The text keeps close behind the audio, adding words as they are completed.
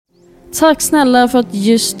Tack snälla för att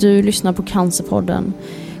just du lyssnar på Cancerpodden.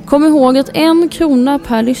 Kom ihåg att 1 krona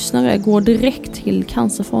per lyssnare går direkt till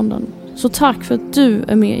Cancerfonden. Så tack för att du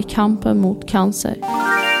är med i kampen mot cancer.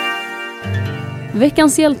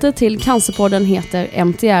 Veckans hjälte till Cancerpodden heter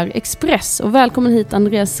MTR Express och välkommen hit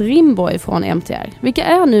Andreas Rimborg från MTR. Vilka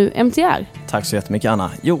är nu MTR? Tack så jättemycket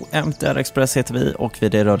Anna. Jo, MTR Express heter vi och vi är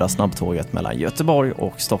det röda snabbtåget mellan Göteborg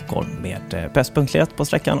och Stockholm med bäst punktlighet på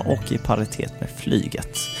sträckan och i paritet med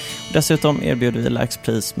flyget. Dessutom erbjuder vi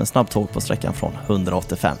lägstpris med snabbtåg på sträckan från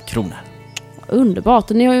 185 kronor.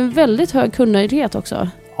 Underbart, och ni har ju en väldigt hög kundnöjdhet också.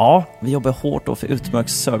 Ja, vi jobbar hårt då för utmärkt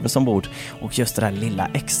service ombord och just det där lilla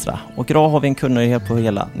extra. Och idag har vi en kundnöjdhet på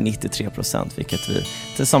hela 93%, vilket vi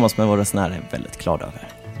tillsammans med våra resenärer är väldigt glada över.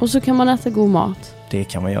 Och så kan man äta god mat. Det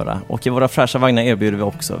kan man göra. Och i våra fräscha vagnar erbjuder vi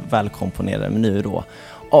också välkomponerade menyer då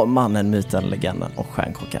av mannen, myten, legenden och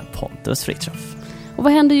stjärnkocken Pontus Fritiof. Och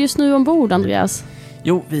vad händer just nu ombord, Andreas?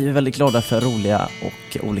 Jo, vi är väldigt glada för roliga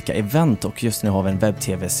och olika event och just nu har vi en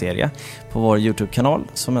webb-tv-serie på vår YouTube-kanal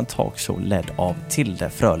som en talkshow ledd av Tilde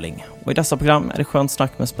Fröling. Och i dessa program är det skönt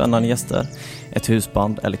snack med spännande gäster, ett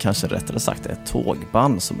husband eller kanske rättare sagt ett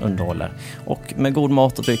tågband som underhåller och med god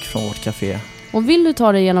mat och dryck från vårt café. Och vill du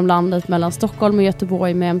ta dig genom landet mellan Stockholm och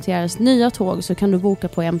Göteborg med MTRs nya tåg så kan du boka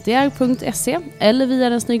på mtr.se eller via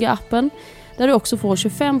den snygga appen, där du också får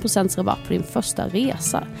 25% rabatt på din första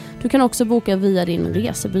resa. Du kan också boka via din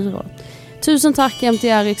resebyrå. Tusen tack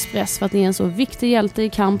MTR Express för att ni är en så viktig hjälte i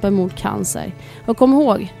kampen mot cancer. Och kom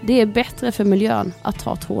ihåg, det är bättre för miljön att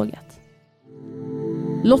ta tåget.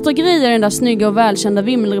 Lotta Grej är den där snygga och välkända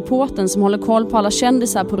vimmelreporten som håller koll på alla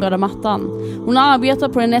kändisar på röda mattan. Hon arbetar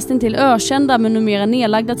på den nästintill ökända men numera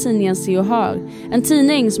nedlagda tidningen Se och Hör. En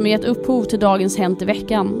tidning som har gett upphov till dagens Hänt i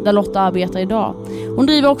veckan, där Lotta arbetar idag. Hon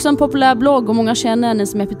driver också en populär blogg och många känner henne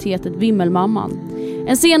som epitetet Vimmelmamman.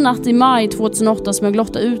 En sen natt i maj 2008 smög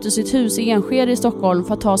Lotta ut ur sitt hus i Enskede i Stockholm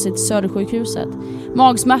för att ta sig till Södersjukhuset.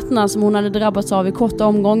 Magsmärtorna som hon hade drabbats av i korta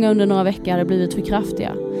omgångar under några veckor hade blivit för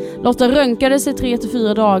kraftiga. Lotta röntgades i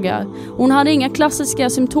 3-4 dagar. Hon hade inga klassiska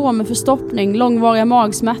symptom med förstoppning, långvariga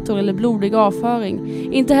magsmärtor eller blodig avföring.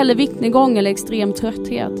 Inte heller viktnedgång eller extrem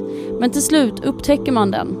trötthet. Men till slut upptäcker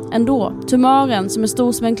man den ändå. Tumören som är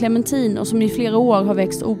stor som en clementin och som i flera år har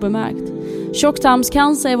växt obemärkt.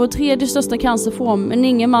 Tjocktarmscancer är vår 3:e största cancerform, men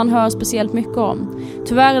ingen man hör speciellt mycket om.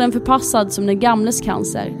 Tyvärr är den förpassad som den gamles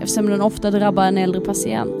cancer, eftersom den ofta drabbar en äldre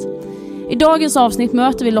patient. I dagens avsnitt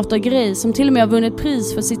möter vi Lotta Grej som till och med har vunnit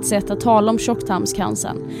pris för sitt sätt att tala om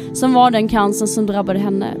tjocktarmscancern, som var den cancern som drabbade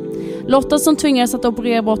henne. Lotta som tvingades att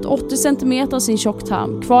operera bort 80 cm av sin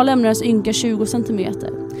tjocktarm, kvar lämnades ynka 20 cm.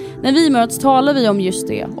 När vi möts talar vi om just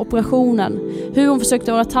det, operationen, hur hon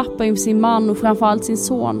försökte vara tapper inför sin man och framförallt sin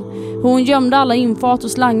son, hur hon gömde alla infart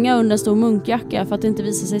och slangar under en stor munkjacka för att inte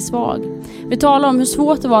visa sig svag. Vi talar om hur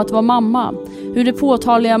svårt det var att vara mamma, hur de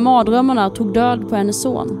påtagliga mardrömmarna tog död på hennes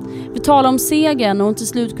son. Vi talar om segern när hon till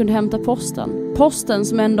slut kunde hämta posten. Posten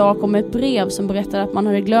som en dag kom med ett brev som berättade att man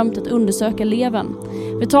hade glömt att undersöka levern.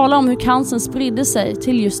 Vi talar om hur cancern spridde sig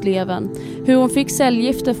till just levern. Hur hon fick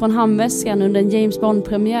cellgifter från handväskan under en James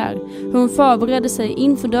Bond-premiär. Hur hon förberedde sig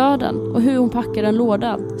inför döden och hur hon packade en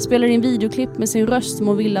låda. Spelade in videoklipp med sin röst som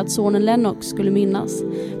hon ville att sonen Lennox skulle minnas.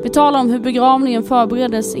 Vi talar om hur begravningen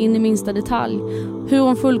förbereddes in i minsta detalj. Hur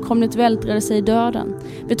hon fullkomligt vältrade sig i döden.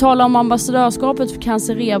 Vi talar om ambassadörskapet för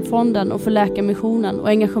Cancer-Rehab-fonden och för Läkarmissionen och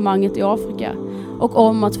engagemanget i Afrika. Och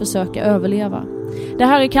om att försöka överleva. Det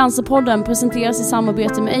här är Cancerpodden, presenteras i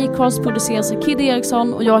samarbete med Acast, produceras av Kid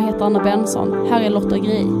Eriksson och jag heter Anna Benson. Här är Lotta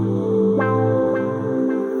Grej.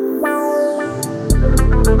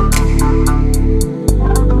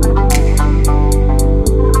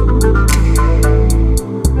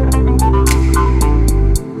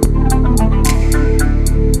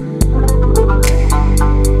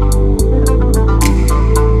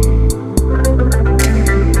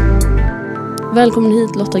 Välkommen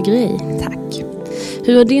hit Lotta Grej. Tack.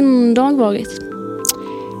 Hur har din dag varit?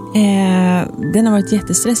 Den har varit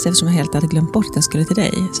jättestressig eftersom jag helt hade glömt bort att jag skulle till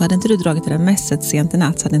dig. Så hade inte du dragit det där messet sent i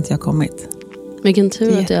natt så hade inte jag kommit. Vilken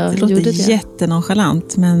tur att jag gjorde det. Det låter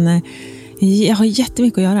jättenonchalant, men jag har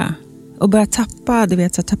jättemycket att göra. Och börja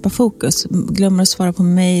tappa fokus. Glömmer att svara på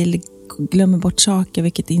mejl, glömmer bort saker,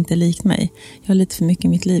 vilket inte är likt mig. Jag har lite för mycket i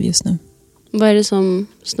mitt liv just nu. Vad är det som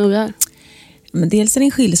snurrar? Men dels är det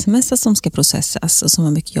en skilsmässa som ska processas och som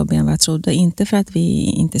var mycket jobbigare än vad jag trodde. Inte för att vi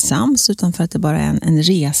inte är sams utan för att det bara är en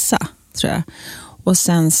resa, tror jag. Och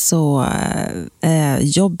sen så är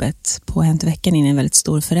jobbet på Hänt i veckan in i en väldigt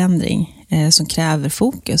stor förändring som kräver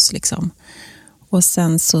fokus liksom. Och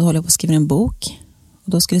sen så håller jag på att skriva en bok.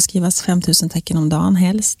 Och då ska det skrivas 5000 tecken om dagen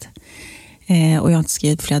helst. Och jag har inte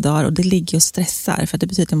skrivit flera dagar och det ligger och stressar för att det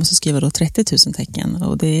betyder att jag måste skriva då 30 000 tecken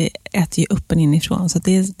och det äter ju upp en inifrån så att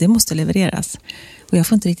det måste levereras. Och jag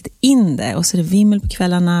får inte riktigt in det och så är det vimmel på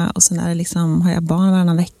kvällarna och sen är det liksom, har jag barn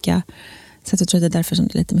varannan vecka. Så jag tror att det är därför som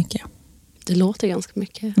det är lite mycket. Det låter ganska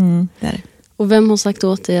mycket. Det är det. Och vem har sagt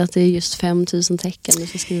åt dig att det är just 5 000 tecken du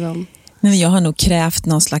ska skriva om? Nej, jag har nog krävt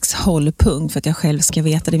någon slags hållpunkt för att jag själv ska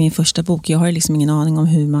veta det i min första bok. Jag har liksom ingen aning om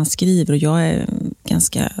hur man skriver och jag är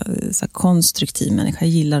ganska så här, konstruktiv människa. Jag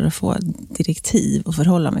gillar att få direktiv och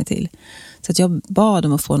förhålla mig till. Så att jag bad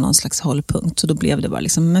om att få någon slags hållpunkt så då blev det bara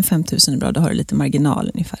liksom, men 5 000 är bra, då har du lite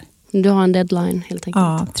marginal ungefär. Du har en deadline helt enkelt?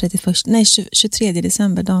 Ja, 23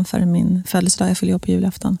 december, dagen före min födelsedag. Jag fyller år på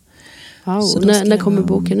julafton. Wow, när kommer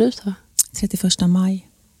boken ut då? 31 maj.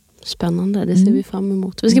 Spännande, det ser vi fram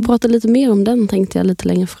emot. Vi ska prata lite mer om den tänkte jag lite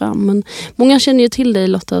längre fram. Men många känner ju till dig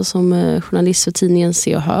Lotta som journalist för tidningen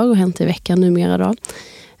Se och Hör och Hänt i veckan numera då.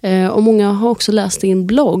 Och många har också läst din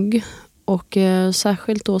blogg och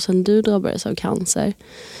särskilt då sen du drabbades av cancer.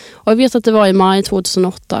 Och jag vet att det var i maj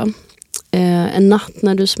 2008 en natt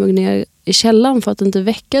när du smög ner i källaren för att inte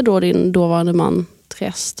väcka då din dåvarande man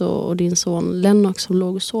Trest och din son Lennox som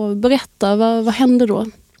låg och sov. Berätta, vad hände då?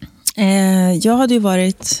 Jag hade ju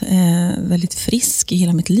varit väldigt frisk i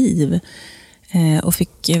hela mitt liv och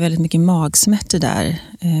fick väldigt mycket magsmärtor där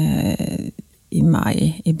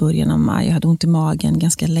i början av maj. Jag hade ont i magen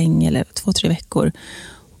ganska länge, eller 2-3 veckor.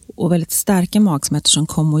 Och väldigt starka magsmärtor som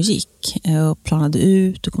kom och gick och planade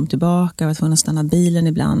ut och kom tillbaka. Jag var tvungen att stanna bilen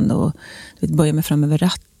ibland och böja mig fram över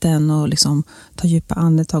ratten och liksom ta djupa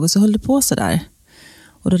andetag och så höll det på så där.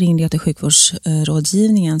 Och då ringde jag till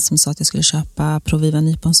sjukvårdsrådgivningen som sa att jag skulle köpa Proviva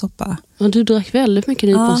nyponsoppa. Och du drack väldigt mycket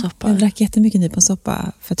nyponsoppa? Ja, jag drack jättemycket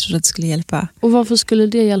nyponsoppa för jag trodde att det skulle hjälpa. Och varför skulle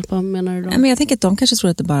det hjälpa menar du då? Men jag tänker att de kanske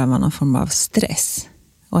trodde att det bara var någon form av stress.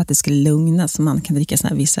 Och att det skulle lugna så man kan dricka såna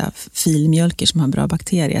här vissa filmjölker som har bra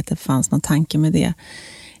bakterier. Att det fanns någon tanke med det.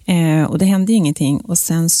 Och det hände ju ingenting. Och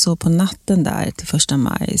sen så på natten där till 1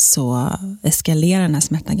 maj så eskalerade den här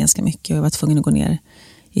smärtan ganska mycket. Och jag var tvungen att gå ner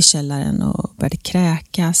i källaren och började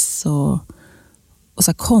kräkas och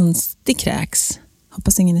så här konstig kräks.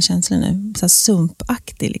 Hoppas ingen är känslig nu. Så här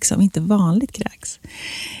sumpaktig liksom, inte vanligt kräks.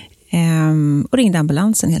 Och ringde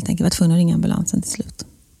ambulansen helt enkelt. Jag var tvungen att ringa ambulansen till slut.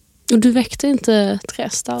 Och du väckte inte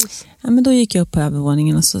Trest alls? Ja, men då gick jag upp på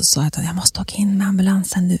övervåningen och så sa jag måste åka in med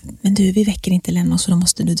ambulansen. Men du, vi väcker inte Lennox så då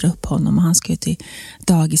måste du dra upp honom. Och han ska ju till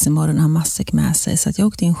dagis imorgon och ha matsäck med sig. Så att jag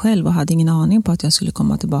åkte in själv och hade ingen aning på att jag skulle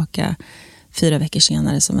komma tillbaka 4 veckor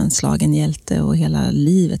senare som en slagen hjälte och hela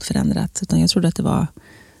livet förändrat. Utan jag trodde att det var,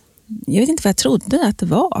 jag vet inte vad jag trodde att det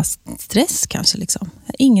var, stress kanske liksom. Jag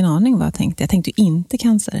hade ingen aning vad jag tänkte. Jag tänkte ju inte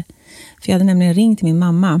cancer. För jag hade nämligen ringt till min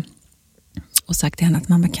mamma och sagt till henne att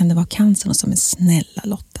mamma, kan det vara cancer? Och så, men snälla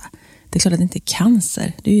Lotta, det är klart att det inte är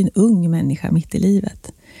cancer. Du är ju en ung människa mitt i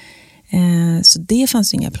livet. Så det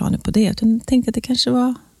fanns ju inga planer på det. Jag tänkte att det kanske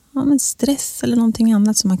var stress eller någonting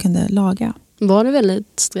annat som man kunde laga. Var det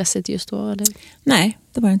väldigt stressigt just då? Eller? Nej,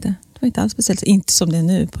 det var det inte. Det var inte alls speciellt. Inte som det är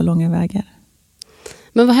nu på långa vägar.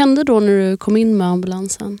 Men vad hände då när du kom in med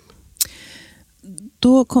ambulansen?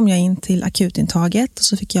 Då kom jag in till akutintaget och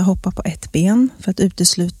så fick jag hoppa på ett ben för att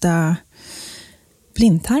utesluta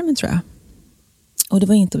blindtarmen tror jag. Och det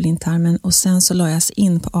var inte blindtarmen. Och sen så la jag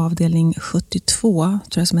in på avdelning 72,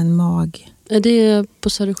 tror jag, som en mag... Är det på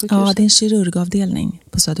Södersjukhuset? Ja, det är en kirurgavdelning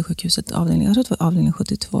på Södersjukhuset. Jag tror det var avdelning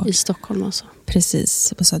 72. I Stockholm alltså?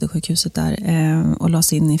 Precis, på Södersjukhuset där. Och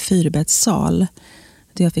lades in i 4-bäddssal.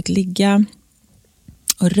 Där jag fick ligga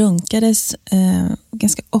och runkades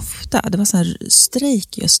ganska ofta. Det var så här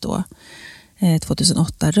strejk just då.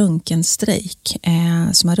 2008, röntgenstrejk.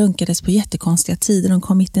 Så man runkades på jättekonstiga tider. De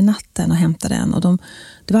kom mitt i natten och hämtade en. Och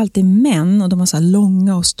det var alltid män och de var så här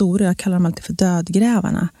långa och stora. Jag kallar dem alltid för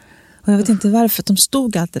dödgrävarna. Och jag vet inte varför, de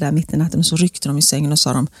stod alltid där mitt i natten och så ryckte de i sängen och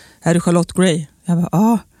sa de, är du Charlotte Gray? Jag bara,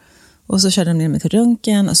 ja. Och så körde de ner mig till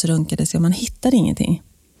röntgen och så runkades jag och man hittade ingenting.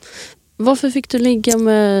 Varför fick du ligga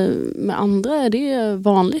med andra? Är det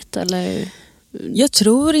vanligt eller? Jag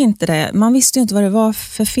tror inte det. Man visste ju inte vad det var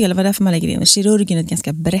för fel. Det var därför man lägger in. Kirurgen är ett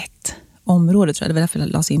ganganska brett område tror jag. Det var därför jag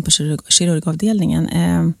lades in på kirurgavdelningen.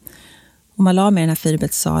 Och man la med i den här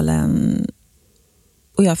 4-bäddssalen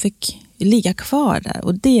och jag fick ligga kvar där.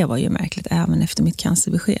 Och det var ju märkligt även efter mitt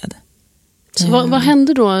cancerbesked. Så vad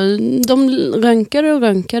hände då? De röntgade och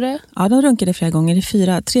röntgade? Ja, de röntgade flera gånger. I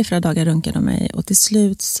 3-4 dagar röntgade de mig. Och till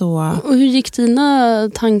slut så... Och hur gick dina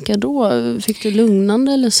tankar då? Fick du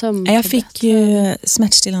lugnande eller sömn? Jag fick ju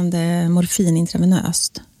smärtstillande morfin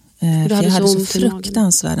intravenöst. För jag hade så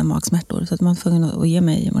fruktansvärda magsmärtor. Så att man var tvungen att ge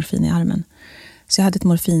mig morfin i armen. Så jag hade ett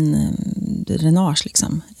morfindrenage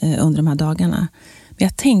liksom, under de här dagarna. Men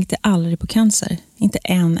Jag tänkte aldrig på cancer. Inte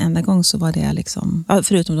en enda gång så var det liksom...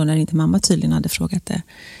 Förutom då när inte mamma tydligen hade frågat det.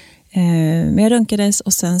 Men jag röntgades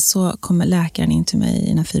och sen så kom läkaren in till mig i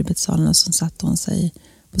den här fyrbäddssalen och så satt hon sig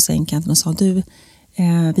på sängkanten och sa du,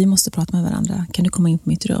 vi måste prata med varandra. Kan du komma in på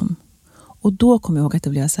mitt rum? Och då kom jag ihåg att det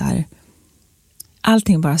blev så här...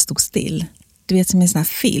 Allting bara stod still. Du vet, som en sån här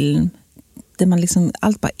film. Där man liksom,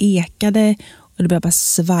 allt bara ekade och det började bara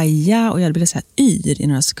svaja och jag blev så här yr i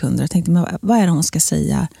några sekunder. Jag tänkte, men vad är det hon ska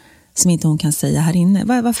säga som inte hon kan säga här inne?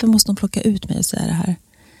 Varför måste hon plocka ut mig och säga det här?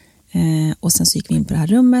 Och sen så gick vi in på det här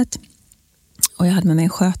rummet och jag hade med mig en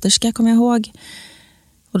sköterska, kommer jag ihåg.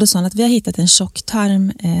 Och då sa hon att vi har hittat en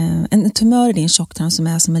tjocktarm, en tumör i din tjocktarm som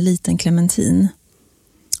är som en liten clementin.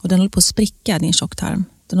 Och den håller på att spricka, din tjocktarm.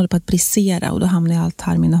 Den håller på att brisera och då hamnar allt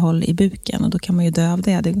tarminnehåll i buken och då kan man ju dö av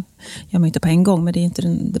det. Det gör man inte på en gång, men det är inte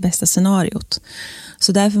det bästa scenariot.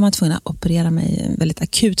 Så därför var man tvungen att operera mig i en väldigt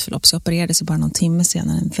akut förlopp. Så jag opererades bara någon timme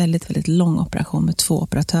senare. En väldigt, väldigt lång operation med 2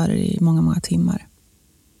 operatörer i många, många timmar.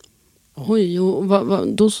 Oj, och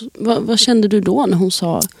vad kände du då när hon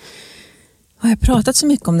sa? Jag har pratat så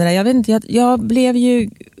mycket om det där. Jag vet inte,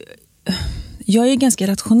 jag är ganska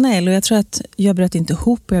rationell och jag tror att jag bröt inte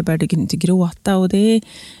ihop och jag började inte gråta. Och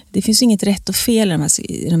det finns inget rätt och fel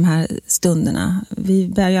i de här stunderna. Vi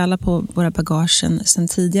bär ju alla på våra bagagen sedan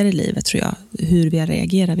tidigare i livet, tror jag. Hur vi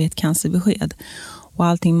reagerar vid ett cancerbesked. Och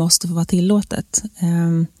allting måste få vara tillåtet.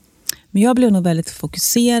 Men jag blev nog väldigt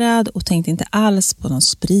fokuserad och tänkte inte alls på någon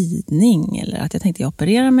spridning. Eller att jag tänkte jag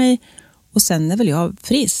opererar mig och sen är väl jag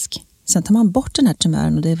frisk. Sen tar man bort den här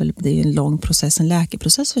tumören och det är en lång process, en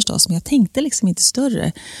läkeprocess förstås. Men jag tänkte liksom inte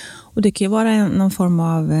större. Och det kan ju vara någon form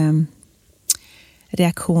av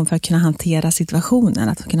reaktion för att kunna hantera situationen.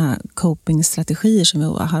 Att kunna ha copingstrategier som vi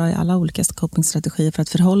har alla olika copingstrategier för att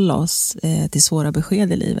förhålla oss till svåra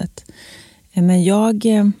besked i livet. Men jag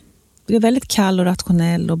blev väldigt kall och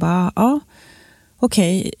rationell och bara,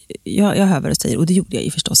 okej, jag hör vad du säger. Och det gjorde jag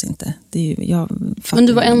ju förstås inte. Men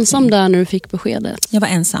du var ensam där när du fick beskedet? Jag var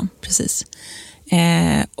ensam, precis.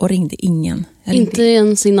 Och ringde ingen. Inte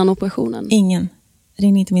ens innan operationen? Ingen. Jag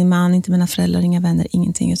ringde inte min man, inte mina föräldrar, inga vänner,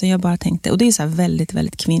 ingenting. Utan jag bara tänkte, och det är så här väldigt,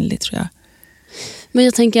 väldigt kvinnligt tror jag. Men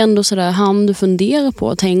jag tänker ändå sådär, hann du fundera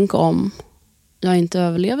på, tänk om jag inte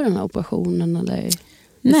överlever den här operationen? Eller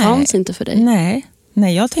det fanns inte för dig?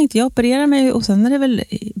 Nej, jag tänkte jag opererar mig och sen är det väl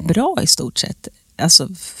bra i stort sett. Alltså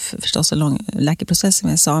förstås en lång läkeprocess som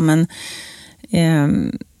jag sa, men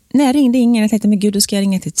jag ringde ingen. Jag tänkte, men gud, då ska jag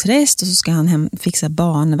ringa till Träst och så ska han fixa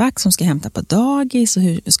barnvakt som ska hämta på dagis och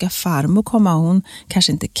hur ska farmor komma, hon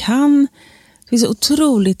kanske inte kan. Det finns så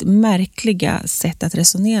otroligt märkliga sätt att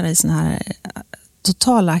resonera i såna här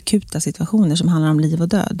totala akuta situationer som handlar om liv och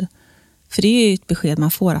död. För det är ju ett besked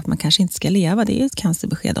man får att man kanske inte ska leva. Det är ju ett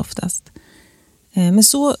cancerbesked oftast. Men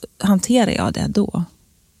så hanterar jag det då.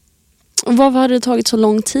 Och vad hade det tagit så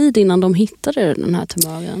lång tid innan de hittade den här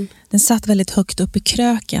tumören? Den satt väldigt högt upp i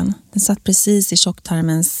kröken. Den satt precis i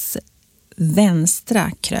tjocktarmens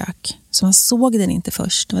vänstra krök. Så man såg den inte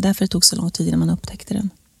först. Det var därför det tog så lång tid innan man upptäckte den.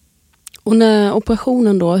 Och när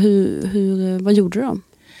operationen då, vad gjorde de?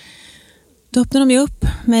 Då öppnade de ju upp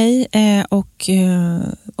mig och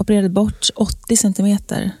opererade bort 80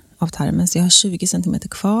 centimeter av tarmen, så jag har 20 centimeter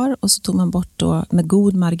kvar och så tog man bort då med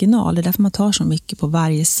god marginal. Det är därför man tar så mycket på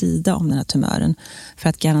varje sida om den här tumören, för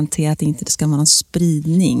att garantera att det inte ska vara någon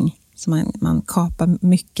spridning, så man kapar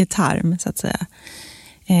mycket tarm så att säga.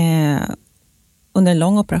 Under en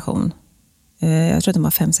lång operation, jag tror att det var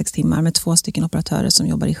 5-6 timmar med 2 stycken operatörer som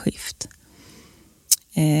jobbar i skift.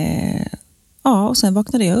 Och sen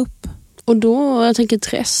vaknade jag upp. Och då, jag tänker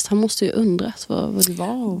Träst, han måste ju undrat vad det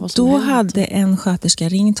var och vad som Då hände. hade en sköterska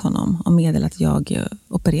ringt honom och meddelat att jag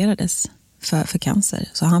opererades för cancer.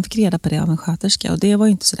 Så han fick reda på det av en sköterska. Och det var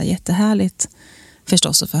ju inte så där jättehärligt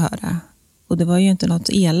förstås att få höra. Och det var ju inte något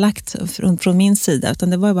elakt från min sida, utan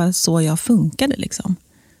det var ju bara så jag funkade liksom.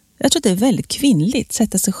 Jag tror att det är väldigt kvinnligt,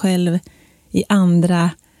 sätta sig själv i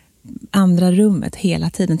andra rummet hela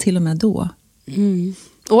tiden, till och med då. Mm.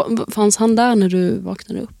 Och fanns han där när du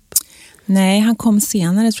vaknade upp? Nej, han kom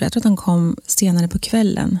senare tror jag. Jag tror att han kom senare på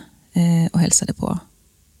kvällen och hälsade på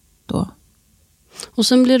då. Och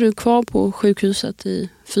sen blev du kvar på sjukhuset i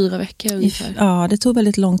 4 veckor ungefär? Ja, det tog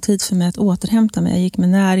väldigt lång tid för mig att återhämta mig. Jag gick med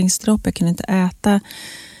näringsdropp, jag kunde inte äta.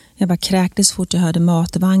 Jag bara kräktes så fort jag hörde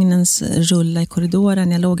matvagnens rulla i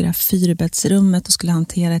korridoren. Jag låg i det här 4-bäddsrummet och skulle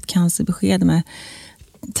hantera ett cancerbesked med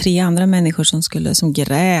 3 andra människor som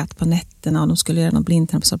grät på nätterna och de skulle göra någon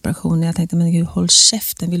blindtarmsoperation. Jag tänkte, men gud, håll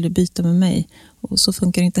käften, vill du byta med mig? Och så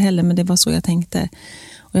funkar det inte heller, men det var så jag tänkte.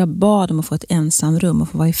 Och jag bad om att få ett ensam rum och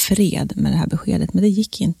få vara i fred med det här beskedet, men det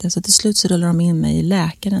gick inte. Så till slut så rullade de in mig i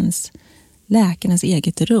läkarens läkarnas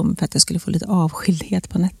eget rum för att jag skulle få lite avskildhet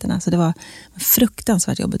på nätterna. Så det var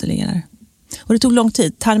fruktansvärt jobbigt att ligga där. Och det tog lång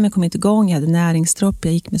tid. Tarmen kom inte igång, jag hade näringsdropp,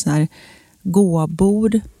 jag gick med sån här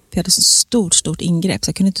gåbord. För jag hade så stort ingrepp så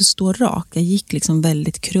jag kunde inte stå rak. Jag gick liksom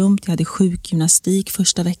väldigt krumpt. Jag hade sjukgymnastik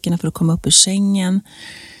första veckorna för att komma upp ur sängen.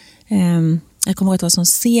 Jag kommer ihåg att det var som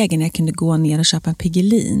seger när jag kunde gå ner och köpa en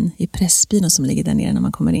Piggelin i Pressbyrån som ligger där nere när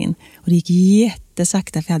man kommer in. Och det gick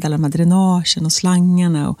jättesakta för jag hade alla de här dränagen och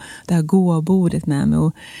slangarna och det här gåbordet med mig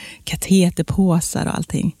och kateterpåsar och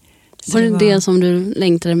allting. Så var det som du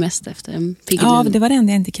längtade mest efter? En Piggelin? Ja, det var det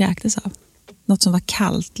enda jag inte kräktes av. Något som var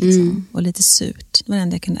kallt liksom, och lite surt. Det var det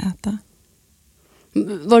enda jag kunde äta.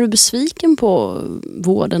 Var du besviken på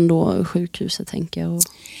vården då, sjukhuset tänker jag?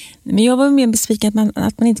 Men jag var mer besviken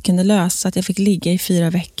att man inte kunde lösa att jag fick ligga i 4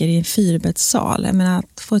 veckor i en 4-bäddssal. Jag menar,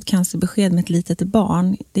 att få ett cancerbesked med ett litet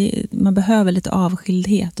barn, man behöver lite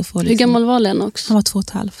avskildhet. Och få Hur liksom, gammal var Lennox? Han var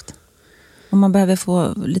 2,5. Och man behöver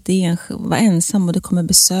få lite vara ensam och det kommer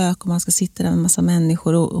besök och man ska sitta där med en massa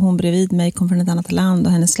människor. Och hon bredvid mig kom från ett annat land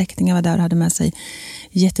och hennes släktingar var där och hade med sig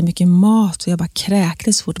jättemycket mat. Och jag bara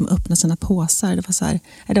kräktes så fort de öppnade sina påsar. Det var så här,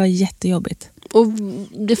 det var jättejobbigt. Och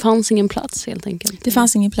det fanns ingen plats helt enkelt? Det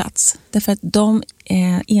fanns ingen plats. Därför att de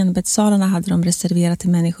enbäddssalarna hade de reserverat till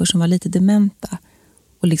människor som var lite dementa.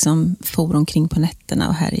 Och liksom for omkring på nätterna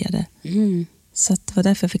och härjade. Mm. Så det var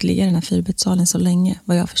därför jag fick ligga i den här 4-bäddssalen så länge,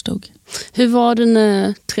 vad jag förstod. Hur var det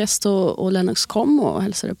när Trest och Lennox kom och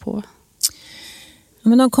hälsade på? Ja,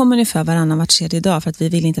 men de kom ungefär var tredje dag för att vi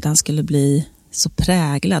ville inte att han skulle bli så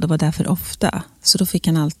präglad och var därför ofta. Så då fick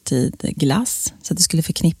han alltid glass så att det skulle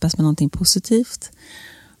förknippas med någonting positivt.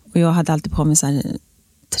 Och jag hade alltid på mig så här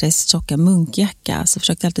trästtjocka munkjacka. Så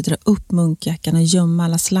försökte jag alltid dra upp munkjackan och gömma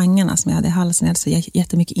alla slangarna som jag hade i halsen. Jag hade så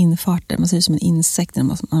jättemycket infarter. Man ser ut som en insekt när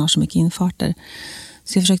man har så mycket infarter.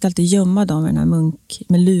 Så jag försökte alltid gömma dem med den här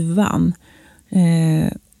med luvan.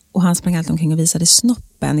 Och han sprang alltid omkring och visade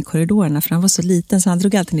snoppen i korridorerna. För han var så liten så han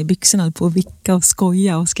drog alltid ner byxorna på att vicka och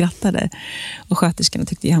skoja och skrattade. Och sköterskorna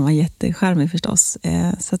tyckte han var jättecharmig förstås.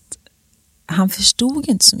 Så att han förstod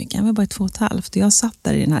inte så mycket. Han var bara 2,5. Och jag satt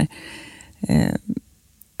där i den här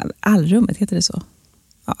allrummet, heter det så?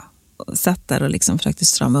 Ja. Och satt där och liksom försökte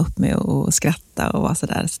strama upp mig och skratta och vara så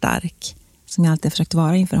där stark. Som jag alltid försökt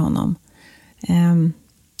vara inför honom.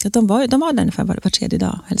 Så att de var där ungefär var tredje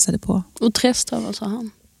dag och hälsade på. Och Trest, vad sa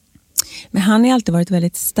han? Men han har alltid varit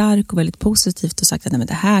väldigt stark och väldigt positivt och sagt att nej, men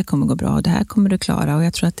det här kommer gå bra och det här kommer du klara. Och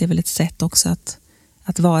jag tror att det är väl ett sätt också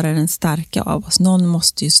att vara den starka av oss. Någon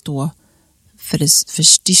måste ju stå för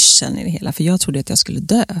styrseln i det hela. För jag trodde att jag skulle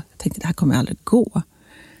dö. Jag tänkte att det här kommer aldrig gå.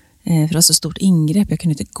 För det var så stort ingrepp. Jag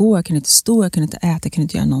kunde inte gå, jag kunde inte stå, jag kunde inte äta, jag kunde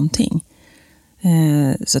inte göra någonting.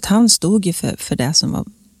 Så att han stod ju för det som var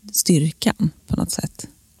styrkan på något sätt.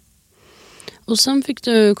 Och sen fick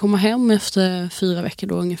du komma hem efter 4 veckor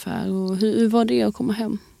då ungefär. Och hur var det att komma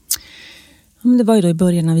hem? Ja, men det var ju då i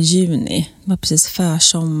början av juni. Det var precis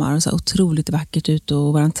försommar och så otroligt vackert ut.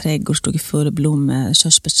 Och våran trädgård stod i full blom.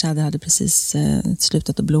 Körsbärsträdet hade precis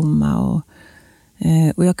slutat att blomma.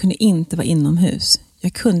 Och jag kunde inte vara inomhus.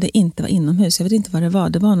 Jag vet inte vad det var.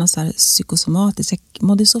 Det var något så här psykosomatiskt. Jag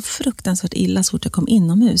mådde så fruktansvärt illa så fort jag kom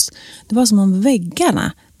inomhus. Det var som om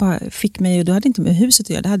väggarna bara fick mig, och då hade inte med huset att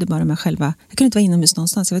göra. Det hade bara med själva. Jag kunde inte vara inomhus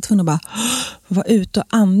någonstans. Jag var tvungen att bara vara ute och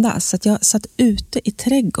andas. Så att jag satt ute i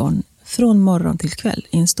trädgården från morgon till kväll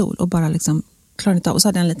i en stol och bara liksom klarade inte av. Och så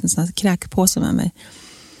hade jag en liten sån här kräkpåse med mig.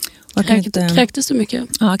 Kräktes du mycket?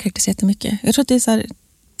 Ja, jag kräktes jättemycket. Jag tror att det är så här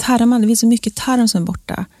tarmen, det finns så mycket tarm som är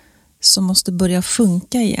borta som måste börja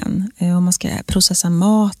funka igen. Och man ska processa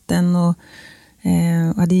maten och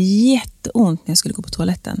hade jätteont när jag skulle gå på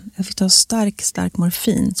toaletten. Jag fick ta stark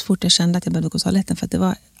morfin så fort jag kände att jag behövde gå på toaletten. För att det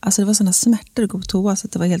var sådana smärtor att gå på toa så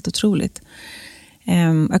att det var helt otroligt.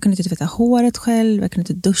 Jag kunde inte tvätta håret själv, jag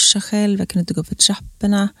kunde inte duscha själv, jag kunde inte gå för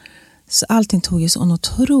trapporna. Så allting tog ju så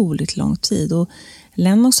otroligt lång tid. Och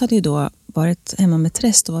Lennox hade ju då varit hemma med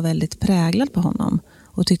Trest och var väldigt präglad på honom.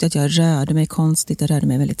 Och tyckte att jag rörde mig konstigt, jag rörde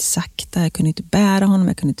mig väldigt sakta. Jag kunde inte bära honom,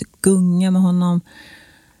 jag kunde inte gunga med honom.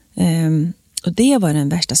 Och det var den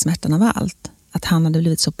värsta smärtan av allt. Att han hade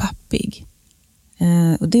blivit så pappig.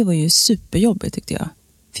 Och det var ju superjobbigt tyckte jag.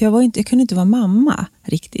 För jag kunde inte vara mamma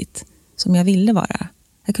riktigt som jag ville vara.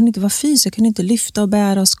 Jag kunde inte vara fys, jag kunde inte lyfta och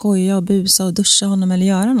bära och skoja och busa och duscha honom eller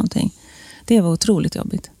göra någonting. Det var otroligt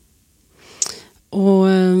jobbigt. Och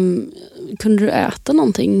kunde du äta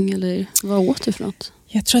någonting eller vad åt du för något?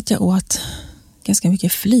 Jag tror att jag åt ganska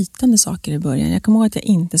mycket flytande saker i början. Jag kommer ihåg att jag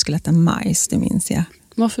inte skulle äta majs, det minns jag.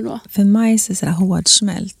 Varför då? För majs är sådär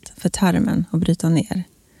hårdsmält för tarmen att bryta ner.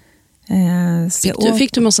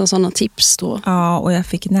 Fick du massa sådana tips då? Ja, och jag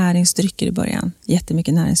fick näringsdrycker i början.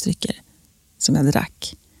 Jättemycket näringsdrycker. som jag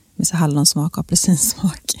drack. Med så hallonsmak och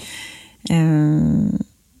apelsinsmak.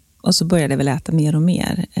 Och så började jag väl äta mer och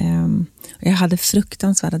mer. Och jag hade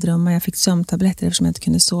fruktansvärda drömmar. Jag fick sömntabletter eftersom jag inte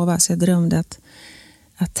kunde sova. Så jag drömde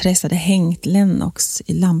att Therese hade hängt Lennox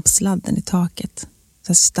i lampsladden i taket.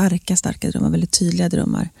 Så starka drömmar, väldigt tydliga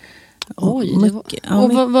drömmar. Oj,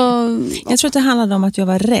 jag tror att det handlade om att jag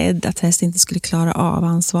var rädd att Therese inte skulle klara av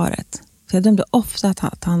ansvaret. För jag drömde ofta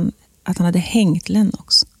att han hade hängt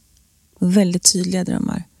Lennox. Väldigt tydliga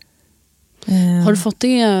drömmar. Har du fått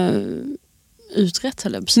det utrett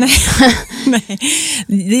eller? Nej,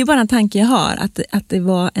 det är bara en tanke jag har. Att det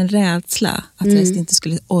var en rädsla att Therese inte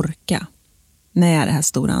skulle orka med det här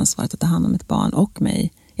stora ansvaret att ta hand om ett barn och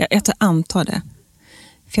mig. Jag antar det.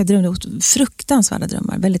 För jag drömde fruktansvärda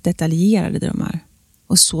drömmar, väldigt detaljerade drömmar.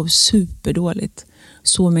 Och sov superdåligt.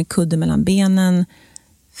 Sov med en kudde mellan benen.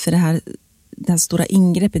 För det här stora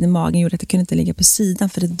ingreppet i magen gjorde att jag kunde inte ligga på sidan.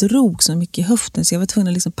 För det drog så mycket i höften. Så jag var tvungen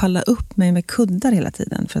att liksom palla upp mig med kuddar hela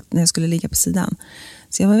tiden. För att när jag skulle ligga på sidan.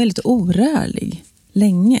 Så jag var väldigt orörlig.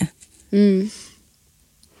 Länge. Mm.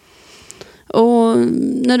 Och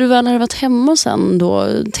när du väl hade varit hemma sen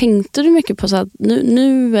då, tänkte du mycket på så att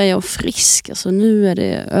nu är jag frisk, alltså nu är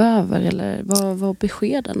det över, eller vad var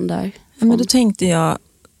beskeden där? Ja, men då tänkte jag,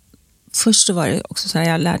 först så var det också så här,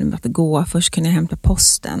 jag lärde mig att gå, först kunde jag hämta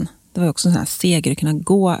posten. Det var också en sån här seger att kunna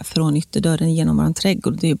gå från ytterdörren genom våran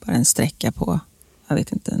trädgård, det är ju bara en sträcka på, jag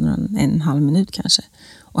vet inte, en halv minut kanske.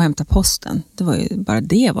 Och hämta posten, det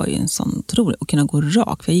var ju en sån otrolig, att kunna gå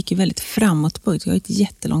rak, för jag gick ju väldigt framåtböjt, jag har ett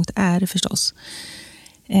jättelångt ärr förstås.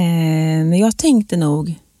 Men jag tänkte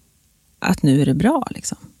nog att nu är det bra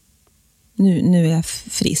liksom. Nu är jag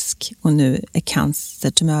frisk och nu är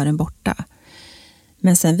cancertumören borta.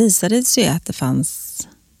 Men sen visade det sig att det fanns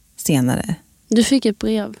senare. Du fick ett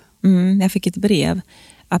brev? Jag fick ett brev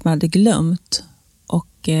att man hade glömt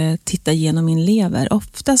och titta igenom min lever.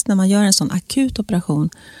 Oftast när man gör en sån akut operation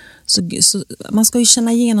så man ska ju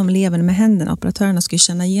känna igenom levern med händerna. Operatörerna ska ju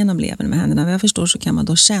känna igenom levern med händerna. Vad jag förstår så kan man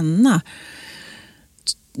då känna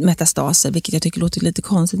metastaser, vilket jag tycker låter lite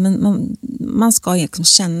konstigt, men man ska liksom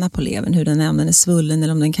känna på levern hur den är, om den är svullen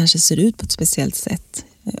eller om den kanske ser ut på ett speciellt sätt,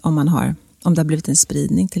 om det har blivit en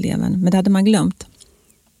spridning till levern. Men det hade man glömt.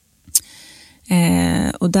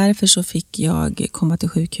 Och därför så fick jag komma till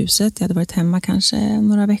sjukhuset. Jag hade varit hemma kanske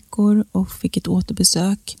några veckor och fick ett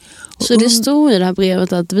återbesök. Så det stod i det här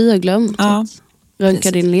brevet att vi har glömt att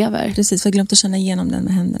röntga din lever? Precis, vi har glömt att känna igenom den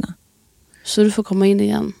med händerna. Så du får komma in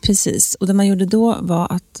igen? Precis, och det man gjorde då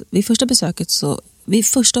var att vid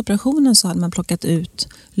första operationen så hade man plockat ut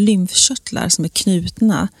lymfkörtlar som är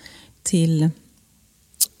knutna till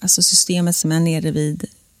alltså systemet som är nere vid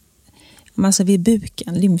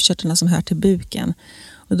buken, lymfkörtlarna som hör till buken.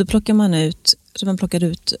 Och då plockade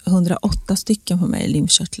ut 108 stycken på mig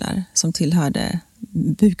lymfkörtlar som tillhörde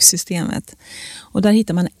buksystemet. Och där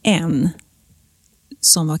hittade man en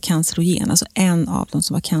som var cancerogen, alltså en av dem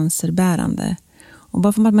som var cancerbärande. Och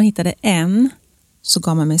bara för att man hittade en så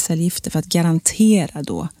gav man mig cellgifter för att garantera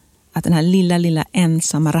då att den här lilla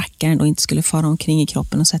ensamma rackaren då inte skulle fara omkring i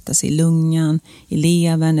kroppen och sätta sig i lungan, i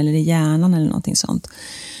levern eller i hjärnan eller någonting sånt.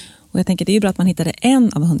 Och jag tänker det är ju bra att man hittade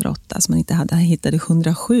en av 108 så man inte hittade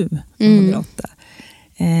 107 av 108.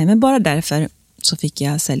 Men bara därför så fick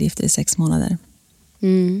jag cellgifter i 6 månader.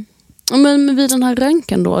 Mm. Men vid den här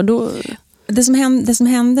röntgen då? Det som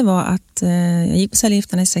hände var att jag gick på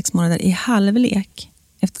cellgifterna i 6 månader i halvlek.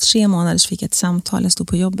 Efter 3 månader så fick jag ett samtal. Jag stod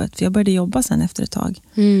på jobbet. För jag började jobba sen efter ett tag.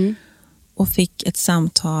 Mm. Och fick ett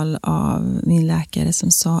samtal av min läkare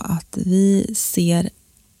som sa att vi ser...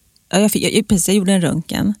 Jag gjorde en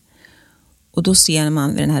röntgen. Och då ser man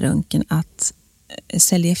vid den här röntgen att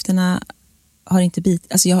cellgifterna har inte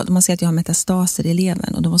man ser att jag har metastaser i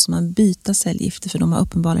levern. Och då måste man byta cellgifter för de har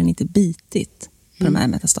uppenbarligen inte bitit på de här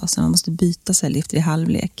metastaserna. Man måste byta cellgifter i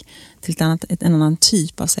halvlek till en annan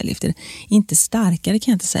typ av cellgifter. Inte starkare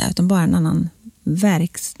kan jag inte säga, utan bara en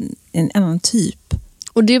annan typ.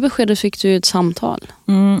 Och det beskedet fick du i ett samtal?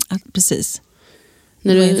 Precis.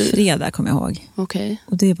 Det var en fredag, kommer jag ihåg. Okay.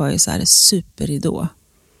 Och det var ju så här superridå.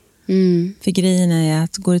 För grejen är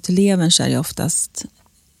att går det till levern så är det oftast...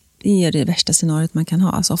 Det är det värsta scenariot man kan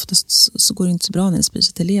ha. Alltså oftast så går det inte så bra när det sprider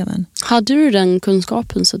sig till levern. Hade du den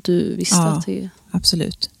kunskapen så att du visste att det... Ja,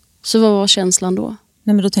 absolut. Så vad var känslan då?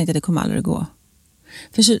 Nej, men då tänkte jag att det kommer aldrig gå.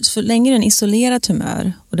 För länge det är en isolerad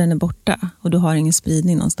tumör och den är borta och du har ingen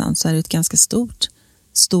spridning någonstans så är det ett ganska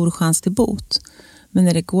stor chans till bot. Men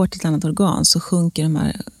när det går till ett annat organ så sjunker de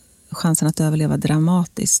här chansen att överleva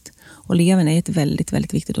dramatiskt. Och levern är ett väldigt,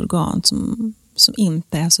 väldigt viktigt organ som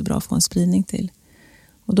inte är så bra att få en spridning till.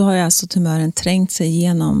 Och då har alltså tumören trängt sig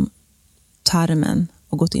igenom tarmen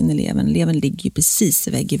och gått in i levern. Levern ligger ju precis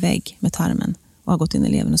vägg i vägg med tarmen och har gått in i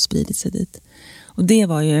levern och spridit sig dit. Och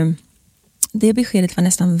det beskedet var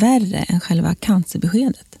nästan värre än själva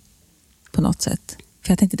cancerbeskedet på något sätt.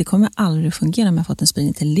 För jag tänkte det kommer aldrig fungera om jag fått en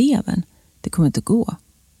spridning till levern. Det kommer inte gå.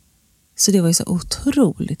 Så det var ju så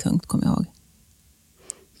otroligt tungt, kommer jag ihåg.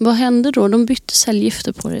 Vad hände då? De bytte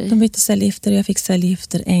cellgifter på dig? De bytte cellgifter. Jag fick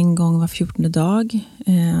cellgifter en gång var 14:e dag.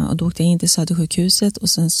 Och då åkte jag in till Södersjukhuset och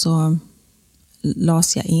sen så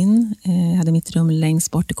las jag in. Jag hade mitt rum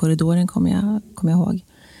längst bort i korridoren, kommer jag ihåg.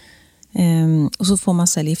 Och så får man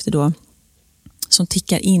cellgifter då som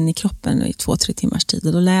tickar in i kroppen i 2-3 timmars tid.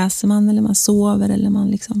 Och då läser man eller man sover eller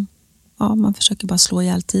man försöker bara slå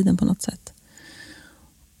ihjäl tiden på något sätt.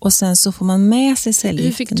 Och sen så får man med sig cellgifterna.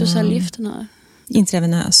 Hur fick du cellgifterna?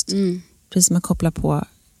 Intravenöst. Precis som man kopplar på.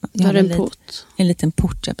 Jag hade en port. En liten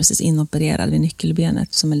port, jag precis inopererad vid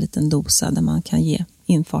nyckelbenet som en liten dosa där man kan ge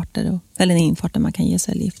infarter. Eller en infart där man kan ge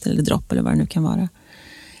cellgifter eller dropp eller vad det nu kan vara.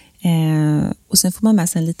 Och sen får man med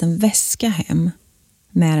sig en liten väska hem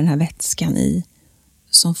med den här vätskan i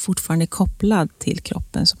som fortfarande är kopplad till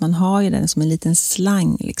kroppen. Så man har ju den som en liten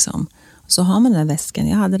slang liksom. Och så har man den här väskan.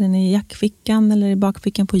 Jag hade den i jackfickan eller i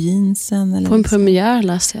bakfickan på jeansen. Eller på en premiär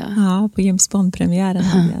läste jag. Ja, på James Bond-premiären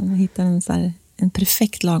hade jag. Jag hittade en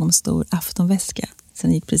perfekt lagom stor aftonväska.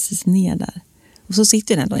 Sen gick precis ner där. Och så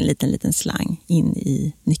sitter den då en liten slang in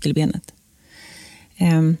i nyckelbenet.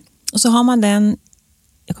 Och så har man den,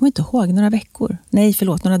 jag kommer inte ihåg, några veckor. Nej,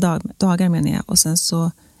 förlåt, några dagar menar jag. Och sen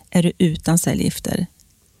så är du utan cellgifter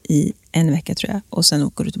i en vecka tror jag. Och sen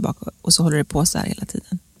åker du tillbaka och så håller det på så här hela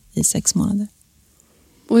tiden i 6 månader.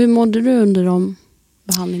 Och hur mådde du under de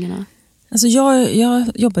behandlingarna? Alltså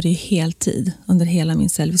jag jobbade ju heltid under hela min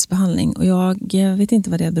cellgiftsbehandling. Och jag vet inte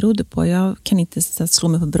vad det berodde på. Jag kan inte slå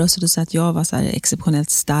mig på bröstet och säga att jag var så här exceptionellt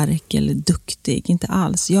stark eller duktig. Inte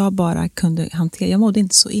alls. Jag bara kunde hantera. Jag mådde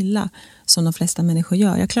inte så illa som de flesta människor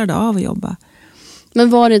gör. Jag klarade av att jobba. Men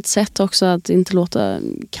var det ett sätt också att inte låta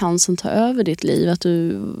cancern ta över ditt liv? Att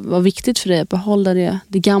du var viktigt för dig att behålla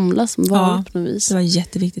det gamla som var på något vis? Det var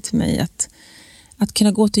jätteviktigt för mig att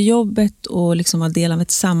kunna gå till jobbet och liksom vara del av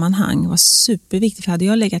ett sammanhang var superviktigt. För hade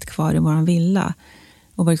jag legat kvar i våran villa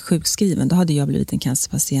och varit sjukskriven, då hade jag blivit en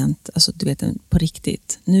cancerpatient. Alltså du vet, på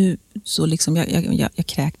riktigt. Nu så liksom, jag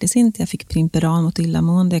kräktes inte. Jag fick Primperan mot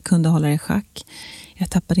illamående. Jag kunde hålla det i schack. Jag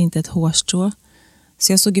tappade inte ett hårstrå.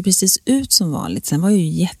 Så jag såg ju precis ut som vanligt. Sen var jag ju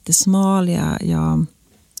jättesmal. Jag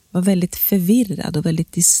var väldigt förvirrad och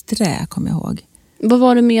väldigt disträ, kommer jag ihåg. Vad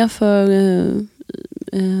var det mer för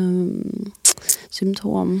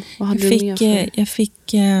symptom? Vad hade du mer för? Jag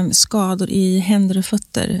fick skador i händer och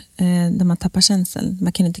fötter där man tappar känseln.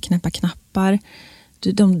 Man kan inte knäppa knappar.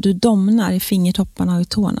 Du domnar i fingertopparna och i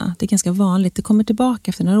tårna. Det är ganska vanligt. Det kommer tillbaka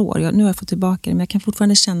efter några år. Nu har jag fått tillbaka det, men jag kan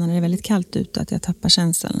fortfarande känna när det är väldigt kallt ute att jag tappar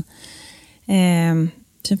känseln.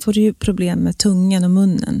 Sen får du ju problem med tungan och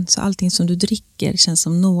munnen. Så allting som du dricker känns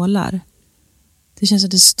som nålar. Det känns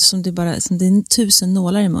som det är 1000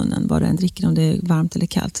 nålar i munnen vad du än dricker, om det är varmt eller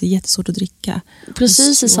kallt. Det är jättesvårt att dricka.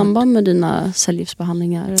 Precis i samband med dina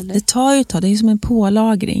cellgiftsbehandlingar? Eller? Det tar ju ett tag. Det är som en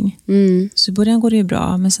pålagring. Så i början går det ju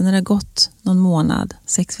bra. Men sen när det har gått någon månad,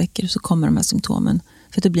 6 veckor, så kommer de här symptomen.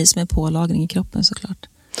 För att det blir som en pålagring i kroppen såklart.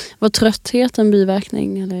 Var trötthet en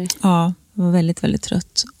biverkning? Eller? Ja, jag var väldigt, väldigt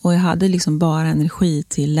trött. Och jag hade liksom bara energi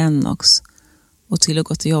till Lennox och till att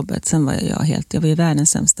gå till jobbet. Sen var jag var ju världens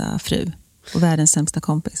sämsta fru och världens sämsta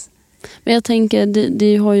kompis. Men jag tänker,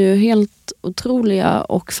 det har ju helt otroliga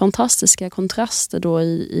och fantastiska kontraster då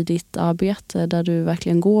i ditt arbete, där du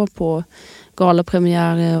verkligen går på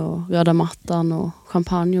galapremiärer och röda mattan och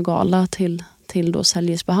champagne och gala till då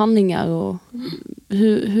cellgiftsbehandlingar. Och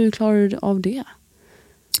hur klarar du av det?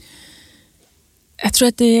 Jag tror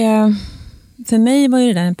att för mig var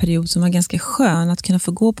det där en period som var ganska skön, att kunna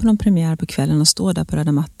få gå på någon premiär på kvällen och stå där på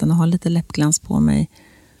röda mattan och ha lite läppglans på mig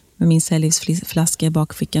med min cellgiftsflaska i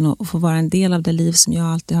bakfickan och få vara en del av det liv som jag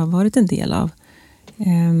alltid har varit en del av.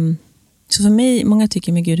 Så för mig, många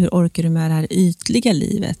tycker, men gud, hur orkar du med det här ytliga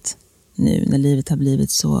livet nu när livet har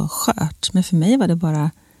blivit så skört? Men för mig var det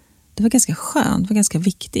var ganska skönt, det var ganska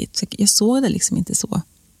viktigt. Så jag såg det liksom inte så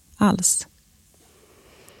alls.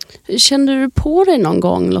 Kände du på dig någon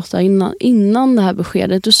gång, Lotta, innan det här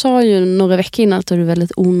beskedet? Du sa ju några veckor innan att du hade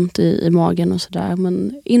väldigt ont i magen och sådär.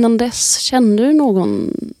 Men innan dess, kände du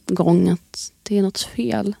någon gång att det är något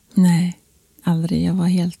fel? Nej, aldrig.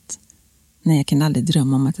 Jag kan aldrig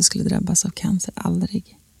drömma om att jag skulle drabbas av cancer.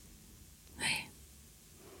 Aldrig. Nej.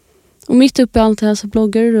 Och mitt uppe i allt det här så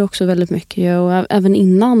bloggade du också väldigt mycket. Och även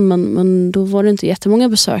innan, men då var det inte jättemånga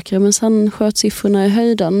besökare. Men sen sköt siffrorna i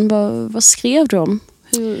höjden. Vad skrev du om?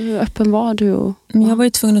 Hur öppen var du? Jag var ju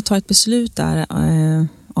tvungen att ta ett beslut där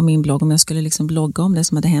om min blogg, om jag skulle liksom blogga om det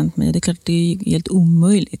som hade hänt mig. Det är klart att det är helt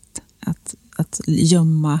omöjligt att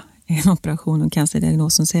gömma en operation och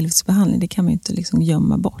cancerdiagnos som cellgiftsbehandling. Det kan man ju inte liksom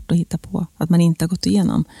gömma bort och hitta på att man inte har gått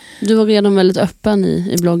igenom. Du var redan väldigt öppen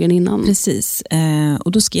i bloggen innan. Precis.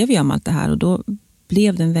 Och då skrev jag om allt det här och då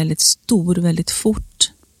blev den väldigt stor, väldigt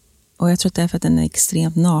fort. Och jag tror att det är för att den är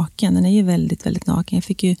extremt naken. Den är ju väldigt, väldigt naken. Jag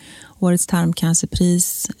fick ju årets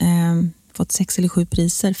tarmcancerpris, fått 6 eller 7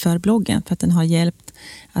 priser för bloggen för att den har hjälpt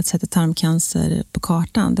att sätta tarmcancer på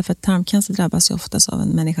kartan. Därför att tarmcancer drabbas ju oftast av en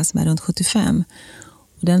människa som är runt 75.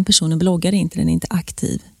 Och den personen bloggar inte, den är inte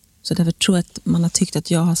aktiv. Så därför tror jag att man har tyckt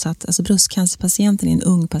att jag har satt, alltså bröstcancerpatienten är en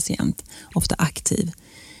ung patient, ofta aktiv.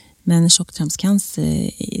 Men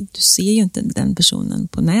tjocktarmscancer, du ser ju inte den personen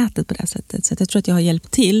på nätet på det sättet. Så jag tror att jag har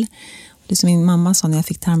hjälpt till. Det som min mamma sa när jag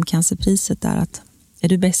fick tarmcancerpriset där, att är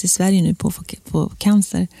du bäst i Sverige nu på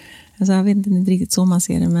cancer? Alltså jag vet inte riktigt så man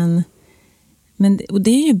ser det, men och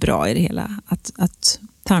det är ju bra i det hela att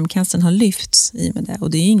tarmcancern har lyfts i med det. Och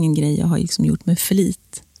det är ingen grej jag har liksom gjort med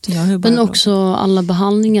flit. Men också alla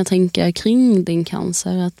behandlingar tänker kring din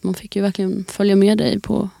cancer. Att man fick ju verkligen följa med dig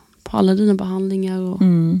på alla dina behandlingar och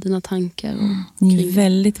dina tankar. Det är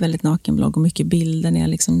väldigt, väldigt naken blogg och mycket bilder när jag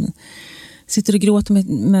liksom sitter och gråter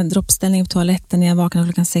med droppställning på toaletten när jag vaknar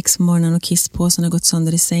klockan 6 på morgonen och kisspåsen har gått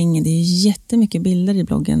sönder i sängen. Det är jättemycket bilder i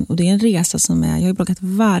bloggen och det är en resa som jag har bloggat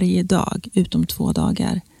varje dag utom 2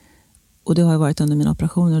 dagar. Och det har varit under mina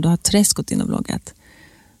operationer och då har Träsk gått in och bloggat.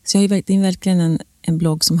 Så det är verkligen en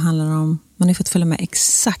blogg som handlar om, man har fått följa med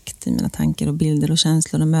exakt i mina tankar och bilder och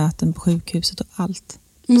känslor och möten på sjukhuset och allt.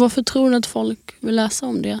 Men varför tror du att folk vill läsa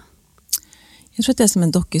om det? Jag tror att det är som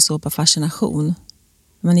en dokusåpa-fascination.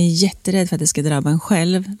 Man är jätterädd för att det ska drabba en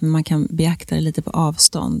själv, men man kan beakta det lite på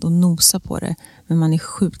avstånd och nosa på det. Men man är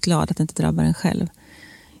sjukt glad att det inte drabbar en själv.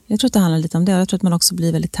 Jag tror att det handlar lite om det. Jag tror att man också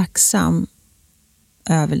blir väldigt tacksam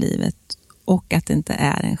över livet och att det inte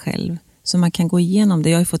är en själv. Så man kan gå igenom det.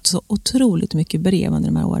 Jag har ju fått så otroligt mycket brev under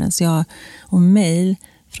de här åren. Och mejl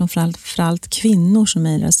från framförallt kvinnor som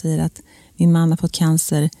mejlar och säger att min man har fått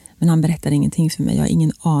cancer men han berättar ingenting för mig. Jag har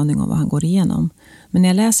ingen aning om vad han går igenom. Men när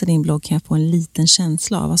jag läser din blogg kan jag få en liten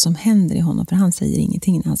känsla av vad som händer i honom. För han säger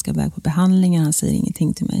ingenting när han ska iväg på behandlingar. Han säger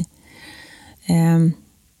ingenting till mig.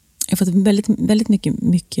 Jag har fått väldigt, väldigt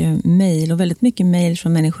mycket mejl och väldigt mycket mejl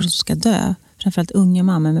från människor som ska dö. Framförallt unga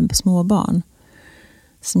mammor med små barn.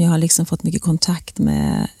 Som jag har liksom fått mycket kontakt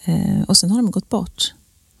med. Och sen har de gått bort.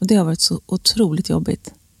 Och det har varit så otroligt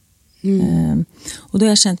jobbigt. Och då har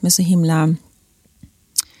jag känt mig så himla...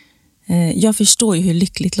 jag förstår ju hur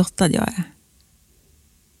lyckligt lottad jag är.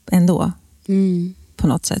 Ändå. På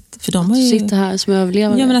något sätt. För de har ju... sitter här som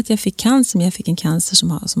överlevare. Ja, men att jag fick cancer. Men jag fick en cancer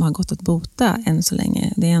som har gått att bota än så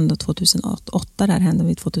länge. Det är ändå 2008. Där hände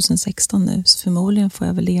vi 2016 nu. Så förmodligen får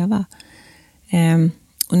jag väl leva.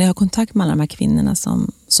 Och när jag har kontakt med alla de här kvinnorna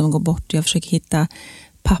som går bort. Jag försöker hitta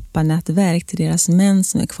pappanätverk till deras män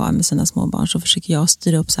som är kvar med sina små barn. Så försöker jag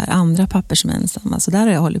styra upp så här andra pappor som är ensamma. Så där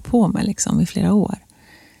har jag hållit på med liksom i flera år.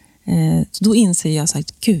 Så då inser jag så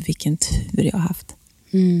att gud vilken tur jag har haft.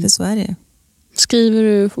 För så är det. Skriver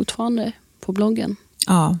du fortfarande på bloggen?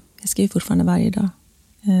 Ja, jag skriver fortfarande varje dag.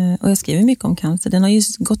 Och jag skriver mycket om cancer. Den har ju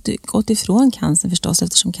gått ifrån cancer förstås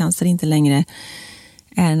eftersom cancer inte längre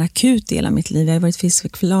är en akut del av mitt liv. Jag har varit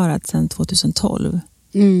friskförklarad sedan 2012.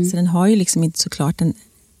 Så den har ju liksom inte såklart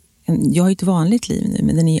jag har ju ett vanligt liv nu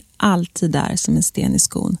men den är ju alltid där som en sten i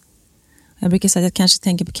skon. Jag brukar säga att jag kanske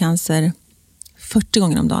tänker på cancer 40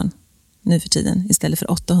 gånger om dagen nu för tiden istället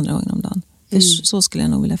för 800 gånger om dagen. Så skulle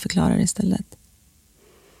jag nog vilja förklara det istället.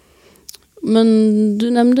 Men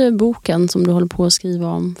du nämnde boken som du håller på att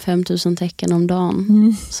skriva om 5000 tecken om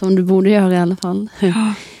dagen. Som du borde göra i alla fall.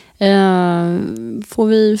 Får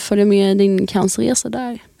vi följa med din cancerresa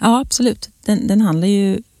där? Ja, absolut. Den handlar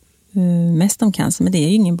ju mest om cancer. Men det är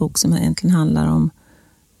ju ingen bok som egentligen handlar om...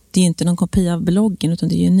 Det är ju inte någon kopia av bloggen utan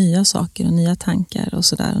det är ju nya saker och nya tankar och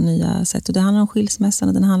sådär och nya sätt. Och det handlar om skilsmässan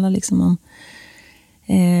och den handlar liksom om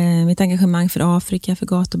mitt engagemang för Afrika, för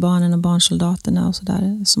gatubarnen och barnsoldaterna och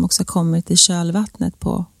sådär. Som också har kommit i kölvattnet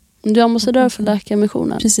på... Du är ambassadör för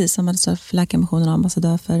Läkarmissionen. Precis, ambassadör för Läkarmissionen och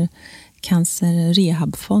ambassadör för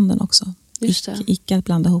Cancer-rehabfonden också. Just det. Icke att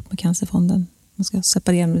blanda ihop med Cancerfonden. Man ska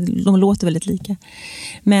separera dem, de låter väldigt lika.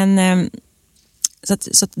 Men så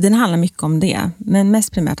att den handlar mycket om det. Men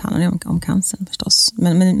mest primärt handlar det om cancern förstås.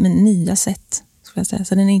 Men nya sätt skulle jag säga.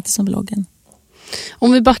 Så den är inte som bloggen.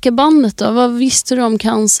 Om vi backar bandet då. Vad visste du om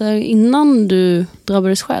cancer innan du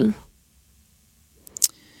drabbades själv?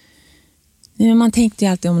 Man tänkte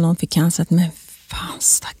ju alltid om någon fick cancer att men fan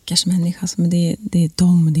stackars människa. Men det är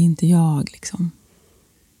de, det är inte jag liksom.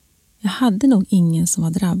 Jag hade nog ingen som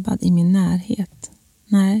var drabbad i min närhet.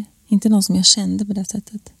 Nej, inte någon som jag kände på det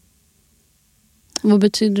sättet. Vad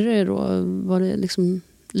betyder det då? Var det liksom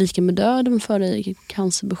lika med döden för dig?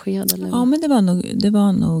 Cancerbesked? Eller? Ja, men det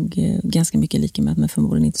var nog ganska mycket lika med att man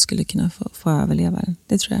förmodligen inte skulle kunna få överleva den.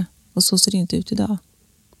 Det tror jag. Och så ser det inte ut idag.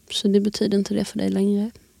 Så det betyder inte det för dig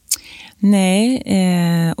längre?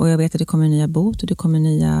 Nej, och jag vet att det kommer nya bot och det kommer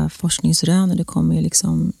nya forskningsrön och det kommer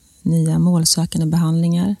liksom nya målsökande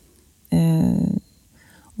behandlingar.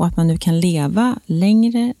 Och att man nu kan leva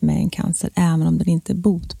längre med en cancer även om den inte är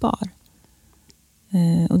botbar.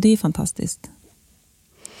 Och det är fantastiskt.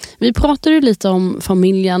 Vi pratade ju lite om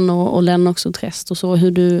familjen och Lennox och Trest och så,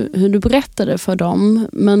 hur du berättade för dem.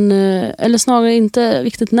 Men, eller snarare inte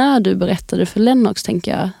riktigt när du berättade för Lennox,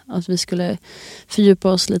 tänker jag att vi skulle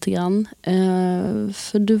fördjupa oss lite grann.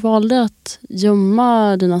 För du valde att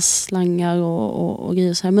gömma dina slangar och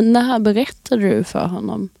grejer så här. Men när berättade du för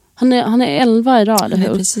honom? Han är 11 idag, eller hur?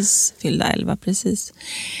 Han är precis fyllda 11, precis.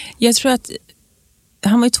 Jag tror att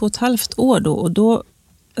han var ju 2,5 år då och då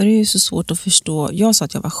är det ju så svårt att förstå. Jag sa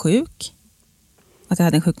att jag var sjuk, att jag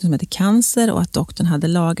hade en sjukdom som heter cancer och att doktorn hade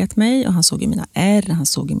lagat mig och han såg i mina ärr, han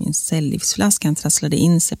såg i min cellgiftsflaska, han trasslade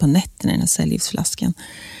in sig på nätterna i den här cellgiftsflaskan.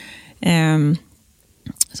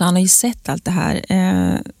 Så han har ju sett allt det här.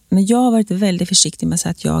 Men jag har varit väldigt försiktig med att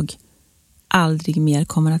säga att jag aldrig mer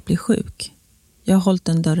kommer att bli sjuk. Jag har hållit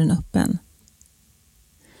den dörren öppen.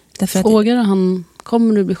 Frågade han,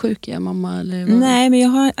 kommer du bli sjuk igen, mamma? Eller vad? Nej, men jag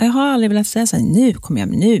har aldrig velat säga så här, nu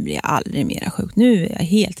blir jag aldrig mer sjuk. Nu är jag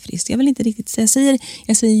helt frisk. Jag vill inte riktigt säga,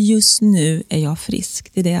 jag säger just nu är jag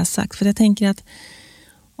frisk. Det är det jag har sagt. För jag tänker att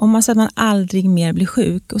om man säger att man aldrig mer blir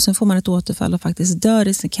sjuk och sen får man ett återfall och faktiskt dör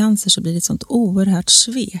i sin cancer, så blir det ett sånt oerhört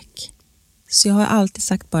svek. Så jag har alltid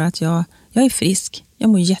sagt bara att jag är frisk. Jag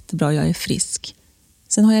mår jättebra, jag är frisk.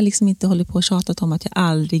 Sen har jag liksom inte hållit på och tjatat om att jag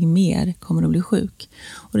aldrig mer kommer att bli sjuk.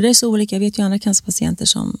 Och det är så olika. Jag vet ju andra cancerpatienter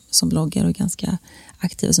som bloggar och är ganska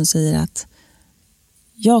aktiva som säger att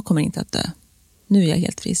jag kommer inte att dö. Nu är jag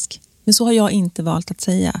helt frisk. Men så har jag inte valt att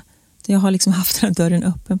säga. Jag har liksom haft den dörren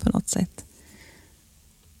öppen på något sätt.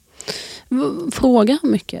 Fråga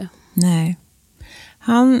mycket? Nej.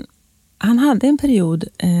 Han hade en period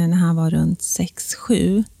när han var runt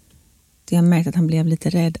 6-7 där jag märkte att han blev lite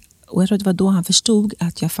rädd. Och jag tror att det var då han förstod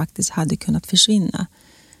att jag faktiskt hade kunnat försvinna.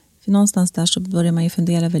 För någonstans där så börjar man ju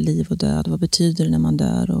fundera över liv och död. Vad betyder det när man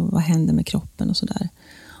dör och vad händer med kroppen och sådär.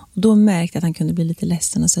 Och då märkte jag att han kunde bli lite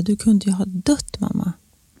ledsen och säga, du kunde ju ha dött, mamma.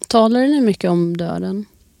 Talade ni mycket om döden?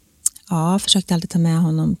 Ja, jag försökte alltid ta med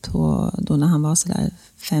honom då när han var sådär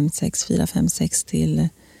 4-5-6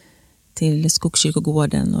 till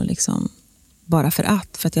Skogskyrkogården och liksom bara för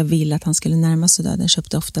att jag ville att han skulle närma sig döden. Jag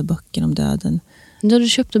köpte ofta böcker om döden. Du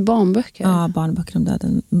köpte barnböcker? Ja, barnböcker om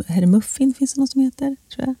döden. Herr Muffin finns det något som heter,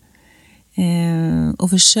 tror jag. Och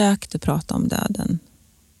försökte prata om döden.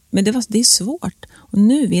 Men det är svårt. Och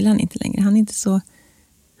nu vill han inte längre. Han är inte så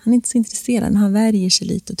intresserad. Han värjer sig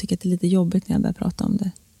lite och tycker att det är lite jobbigt när jag börjar prata om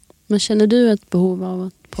det. Men känner du ett behov av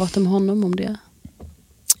att prata med honom om det?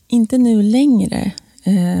 Inte nu längre,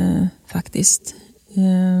 faktiskt.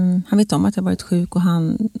 Han vet om att jag har varit sjuk och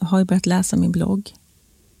han har ju börjat läsa min blogg.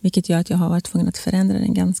 Vilket gör att jag har varit tvungen att förändra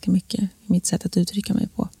den ganska mycket. Mitt sätt att uttrycka mig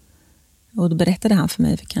på. Och då berättade han för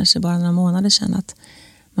mig för kanske bara några månader sedan att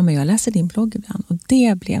mamma, jag läser din blogg ibland. Och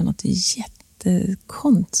det blev något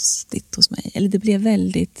jättekonstigt hos mig. Eller det blev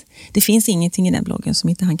väldigt... Det finns ingenting i den bloggen som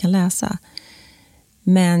inte han kan läsa.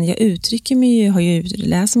 Men jag uttrycker mig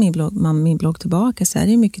läser min blogg tillbaka så är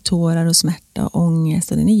det mycket tårar och smärta och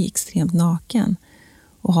ångest. Och den är ju extremt naken.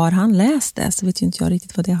 Och har han läst det så vet ju inte jag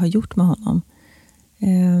riktigt vad det har gjort med honom.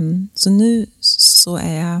 Så nu så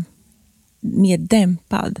är jag mer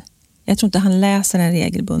dämpad. Jag tror inte han läser den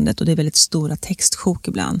regelbundet och det är väldigt stora textsjok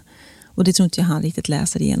ibland. Och det tror inte jag han riktigt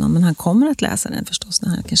läser igenom. Men han kommer att läsa den förstås när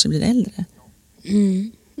han kanske blir äldre.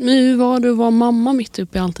 Mm. Men hur var det att vara mamma mitt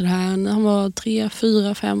uppe i allt det här? När han var 3,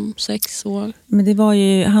 4, 5, 6 år. Men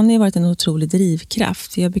han har ju varit en otrolig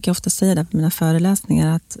drivkraft. Jag brukar ofta säga det på mina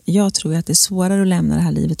föreläsningar att jag tror att det är svårare att lämna det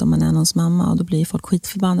här livet om man är någons mamma. Och då blir folk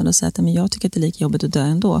skitförbannade och säger att men jag tycker att det är lika jobbigt att dö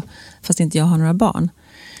ändå. Fast inte jag har några barn.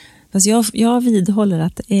 Fast jag vidhåller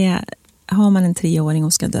att har man en 3-åring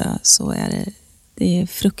och ska dö så är det är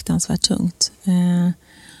fruktansvärt tungt.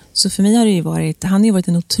 Så för mig har det ju han har ju varit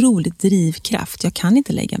en otrolig drivkraft. Jag kan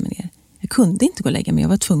inte lägga mig ner. Jag kunde inte gå och lägga mig. Jag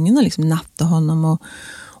var tvungen att liksom natta honom och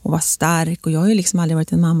vara stark. Och jag har ju liksom aldrig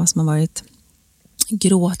varit en mamma som har varit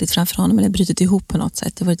gråtit framför honom eller brutit ihop på något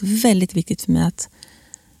sätt. Det har varit väldigt viktigt för mig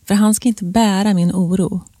för han ska inte bära min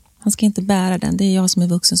oro. Han ska inte bära den. Det är jag som är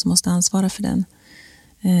vuxen som måste ansvara för den.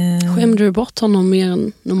 Skämde du bort honom mer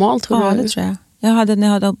än normalt, tror du? Ja, det tror jag. När jag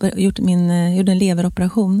hade gjorde en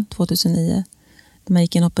leveroperation 2009. Där man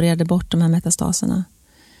gick in och opererade bort de här metastaserna.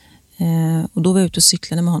 Och då var jag ute och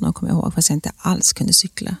cyklade med honom, kommer jag ihåg. Fast jag inte alls kunde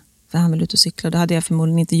cykla. För han ville ut och cykla. Då hade jag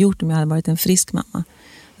förmodligen inte gjort om jag hade varit en frisk mamma.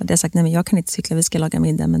 Då hade jag sagt, nej men jag kan inte cykla, vi ska laga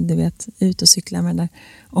middag. Men du vet, ut och cykla med den där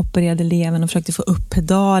opererade levern. Och försökte få upp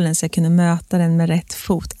pedalen så jag kunde möta den med rätt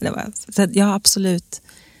fot. Så jag har absolut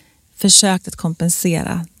försökt att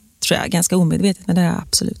kompensera, tror jag, ganska omedvetet. Men det har jag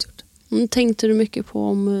absolut gjort. Tänkte du mycket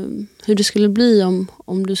på hur det skulle bli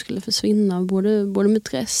om du skulle försvinna? Både med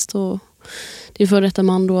Trest och din före detta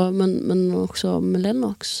man då, men också med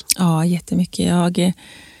Lennox. Ja, jättemycket. Jag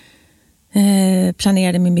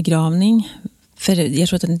planerade min begravning. För jag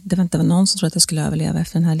tror att det inte var någon som trodde att jag skulle överleva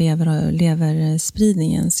efter den här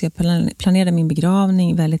leverspridningen. Så jag planerade min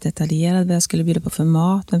begravning väldigt detaljerad. Vad jag skulle bjuda på för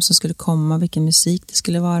mat, vem som skulle komma, vilken musik det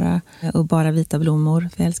skulle vara. Och bara vita blommor,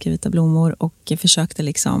 för jag älskar vita blommor. Och jag försökte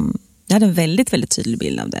liksom... Jag hade en väldigt, väldigt tydlig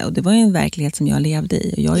bild av det. Och det var ju en verklighet som jag levde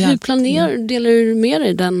i. Och delar du med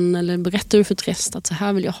dig den? Eller berättar du för Trest att så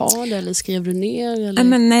här vill jag ha det? Eller skrev du ner? Eller?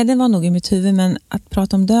 Nej, det var nog i mitt huvud. Men att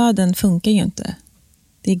prata om döden funkar ju inte.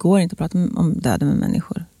 Det går inte att prata om döden med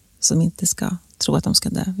människor som inte ska tro att de ska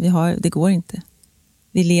dö. Det går inte.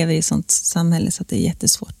 Vi lever i ett sånt samhälle så att det är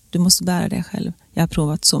jättesvårt. Du måste bära det själv. Jag har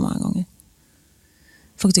provat så många gånger.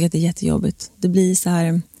 Folk tycker att det är jättejobbigt. Det blir så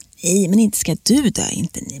här... Nej, men inte ska du dö,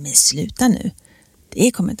 inte. Nej, men sluta nu.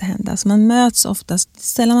 Det kommer inte hända. Så man möts oftast,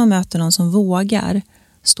 sällan man möter någon som vågar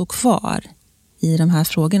stå kvar i de här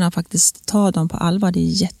frågorna och faktiskt ta dem på allvar. Det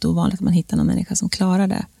är jätteovanligt att man hittar någon människa som klarar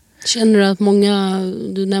det. Känner du att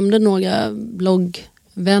du nämnde några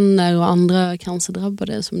bloggvänner och andra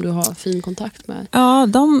cancerdrabbade som du har fin kontakt med? Ja,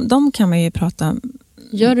 de kan man ju prata.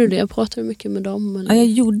 Gör du det? Pratar du mycket med dem? Eller? Ja, jag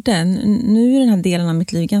gjorde. Nu är den här delen av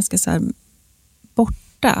mitt liv ganska så här borta.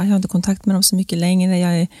 Jag har inte kontakt med dem så mycket längre.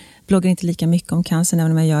 Jag bloggar inte lika mycket om cancer,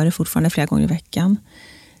 även om jag gör det fortfarande flera gånger i veckan.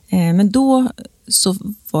 Men då så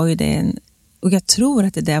var ju det och jag tror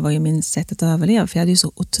att det där var ju min sätt att överleva. För jag hade ju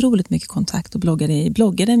så otroligt mycket kontakt och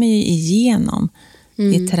bloggade mig igenom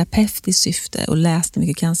i ett terapeutiskt syfte och läste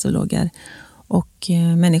mycket cancerbloggar. Och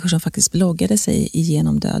människor som faktiskt bloggade sig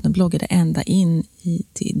igenom döden, bloggade ända in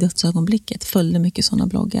till dödsögonblicket, följde mycket sådana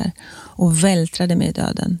bloggar och vältrade mig i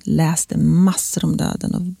döden, läste massor om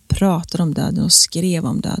döden och pratade om döden och skrev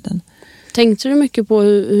om döden. Tänkte du mycket på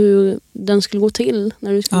hur den skulle gå till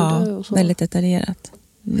när du skulle dö? Och så? Väldigt detaljerat.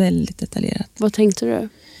 Väldigt detaljerat. Vad tänkte du?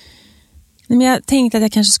 Men jag tänkte att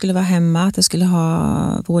jag kanske skulle vara hemma, att jag skulle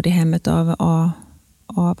ha vård i hemmet av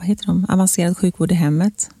vad heter de? Avancerad sjukvård i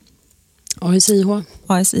hemmet.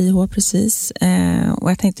 ASIH, precis.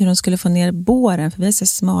 Och jag tänkte hur de skulle få ner båren. För vi har så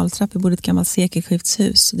smal trapp. Vi bodde i ett gammalt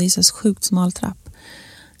sekelskiftshus. Och det är så sjukt smal trapp.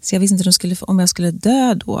 Så jag visste inte om jag skulle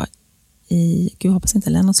dö då. Gud, jag hoppas inte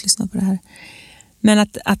Lennox lyssnar på det här. Men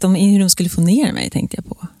hur de skulle få ner mig tänkte jag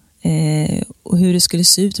på. Och hur det skulle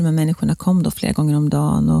se ut när de här människorna kom då flera gånger om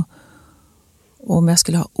dagen. Och om jag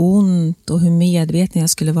skulle ha ont. Och hur medveten jag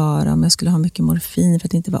skulle vara. Om jag skulle ha mycket morfin för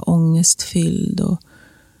att inte vara ångestfylld. Och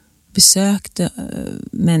besökte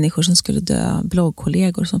människor som skulle dö,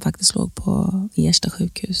 bloggkollegor som faktiskt låg på Ersta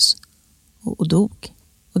sjukhus och dog.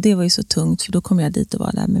 Och det var ju så tungt, för då kom jag dit och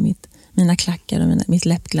var där med mina klackar och mitt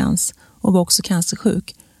läppglans och var också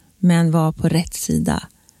cancersjuk, men var på rätt sida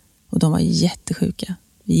och de var jättesjuka.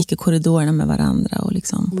 Vi gick i korridorerna med varandra och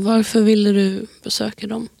liksom. Varför ville du besöka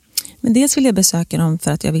dem? Men dels ville jag besöka dem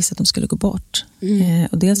för att jag visste att de skulle gå bort.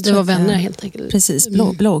 Och dels det var vänner helt enkelt. Precis,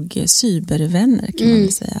 cybervänner kan man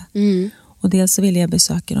väl säga. Och dels så ville jag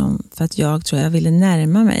besöka dem för att jag ville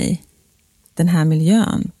närma mig den här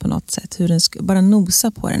miljön på något sätt. Hur den bara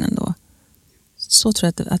nosa på den ändå. Så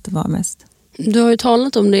tror jag att det var mest. Du har ju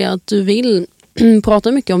talat om det, att du vill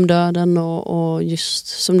prata mycket om döden och just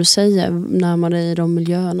som du säger, närma dig de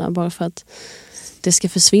miljöerna bara för att det ska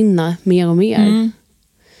försvinna mer och mer.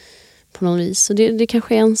 På något vis. Så det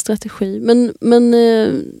kanske är en strategi. Men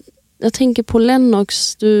jag tänker på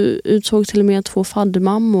Lennox. Du utsåg till och med 2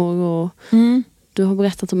 faddermammor och du har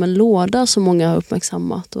berättat om en låda som många har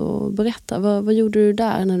uppmärksammat. Och berätta, vad gjorde du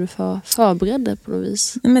där när du förberedde på något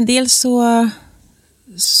vis? Men dels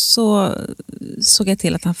så såg jag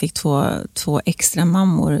till att han fick 2 extra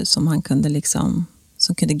mammor som han kunde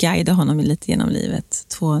som kunde guida honom lite genom livet.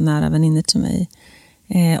 2 nära vänner till mig.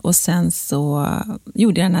 Och sen så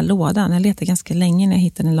gjorde jag den här lådan. Jag letade ganska länge när jag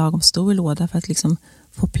hittade en lagom stor låda för att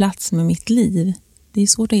få plats med mitt liv. Det är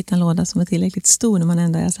svårt att hitta en låda som är tillräckligt stor när man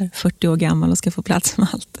ändå är så 40 år gammal och ska få plats med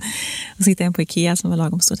allt. Och så hittade jag på Ikea som var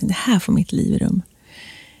lagom stor och tänkte, det här får mitt liv rum.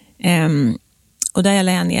 Och där jag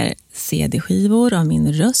lade ner CD-skivor av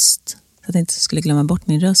min röst. Så att jag inte skulle glömma bort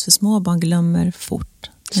min röst, för små barn glömmer fort.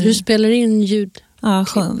 Så du spelar in ljud? Ja,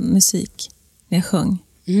 musik. När jag sjöng.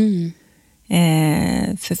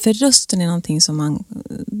 För rösten är någonting som man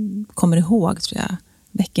kommer ihåg, tror jag.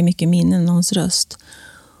 Väcker mycket minnen, någons röst.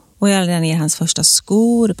 Och jag lade ner hans första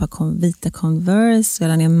skor, ett par vita Converse. Jag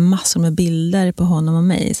lade ner massor med bilder på honom och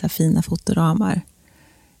mig, så här fina fotoramar.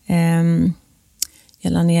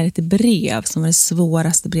 Jag lade ner ett brev som var det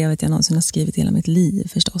svåraste brevet jag någonsin har skrivit i hela mitt liv,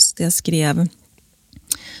 förstås. Det jag skrev,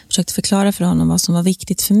 försökte förklara för honom vad som var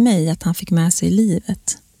viktigt för mig att han fick med sig i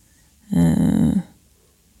livet.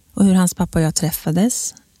 Och hur hans pappa och jag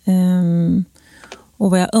träffades.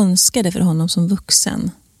 Och vad jag önskade för honom som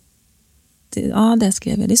vuxen. Det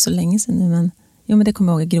skrev jag. Det är så länge sedan nu, men det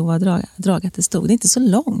kommer jag ihåg i grova drag att det stod. Det är inte så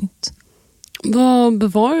långt. Vad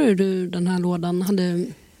bevarar du den här lådan?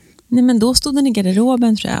 Nej, men då stod den i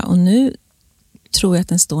garderoben, tror jag. Och nu tror jag att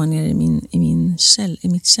den står nere i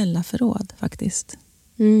mitt källarförråd faktiskt.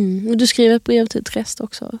 Och du skriver ett brev till Träst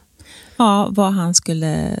också? Ja, vad han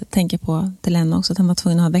skulle tänka på till henne också. Att han var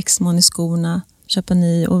tvungen att ha växtmån i skorna. Köpa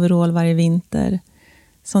ny overall varje vinter.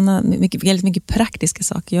 Sådana väldigt mycket praktiska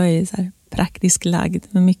saker. Jag är så här praktiskt lagd.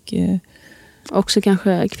 Men mycket... Också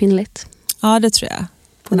kanske kvinnligt? Ja, det tror jag.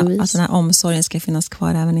 Att den här omsorgen ska finnas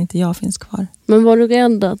kvar även inte jag finns kvar. Men var du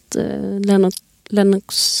rädd att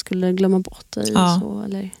Lennox skulle glömma bort dig? Ja. Så,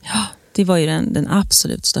 eller? Ja, det var ju den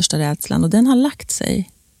absolut största rädslan. Och den har lagt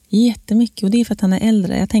sig jättemycket. Och det är för att han är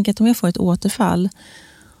äldre. Jag tänker att om jag får ett återfall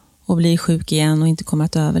och blir sjuk igen och inte kommer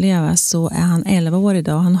att överleva, så är han 11 år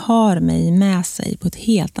idag. Han har mig med sig på ett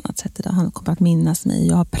helt annat sätt idag. Han kommer att minnas mig.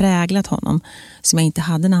 Jag har präglat honom som jag inte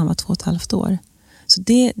hade när han var 2,5 år. Så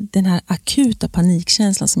den här akuta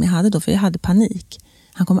panikkänslan som jag hade då, för jag hade panik.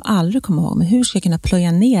 Han kommer aldrig komma ihåg, men hur ska jag kunna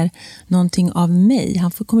plöja ner någonting av mig?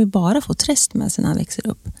 Han kommer bara få Träst med sig när han växer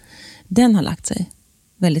upp. Den har lagt sig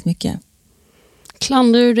väldigt mycket.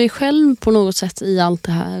 Klandrar du dig själv på något sätt i allt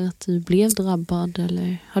det här? Att du blev drabbad,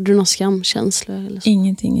 eller hade du några skamkänslor? Eller så?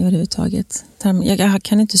 Ingenting överhuvudtaget. Jag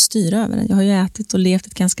kan inte styra över det. Jag har ju ätit och levt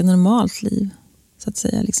ett ganska normalt liv. Så att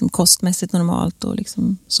säga, liksom kostmässigt normalt och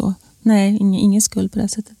liksom så. Nej, ingen skuld på det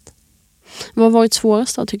sättet. Vad har varit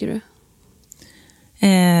svårast då, tycker du?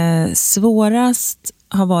 Svårast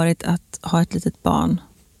har varit att ha ett litet barn.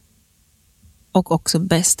 Och också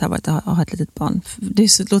bäst har varit att ha ett litet barn.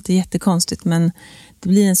 Det låter jättekonstigt, men det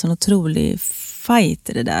blir en sån otrolig fight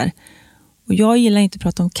i det där. Och jag gillar inte att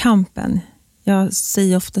prata om kampen. Jag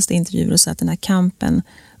säger oftast i intervjuer och så att den här kampen,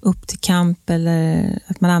 upp till kamp, eller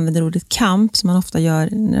att man använder ordet kamp som man ofta gör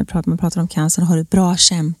när man pratar om cancer. Har du bra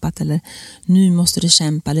kämpat, eller nu måste du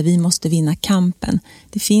kämpa, eller vi måste vinna kampen.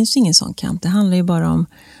 Det finns ju ingen sån kamp. Det handlar ju bara om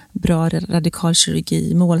bra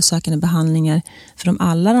radikalkirurgi, målsökande behandlingar. För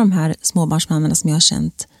alla de här småbarnsmammorna som jag har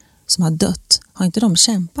känt som har dött, har inte de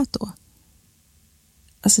kämpat då?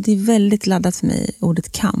 Alltså det är väldigt laddat för mig,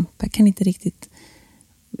 ordet kamp.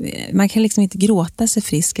 Man kan liksom inte gråta sig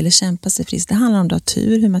frisk eller kämpa sig frisk. Det handlar om du har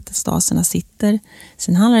tur, hur metastaserna sitter.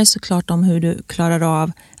 Sen handlar det såklart om hur du klarar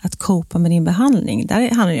av att copa med din behandling. Där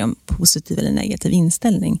handlar det om positiv eller negativ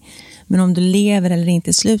inställning. Men om du lever eller inte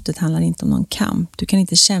i slutet handlar det inte om någon kamp. Du kan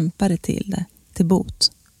inte kämpa dig till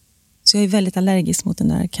bot. Så jag är väldigt allergisk mot den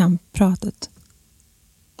där kamppratet.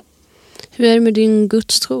 Hur är det med din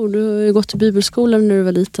gudstro? Du har ju gått i bibelskolan när du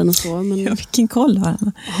var liten och så. Men... Ja, vilken koll har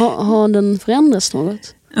den? Har den förändrats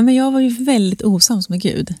något? Ja, men jag var ju väldigt osams med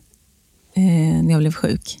Gud när jag blev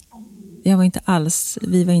sjuk. Vi var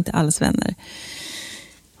inte alls vänner.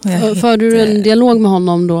 Förde du en dialog med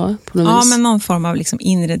honom då? På något vis? Men någon form av liksom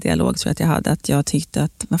inre dialog tror jag att jag hade. Att jag tyckte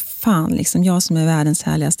att, vad fan, liksom, jag som är världens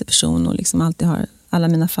härligaste person och liksom alltid har alla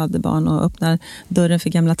mina fadderbarn och öppnar dörren för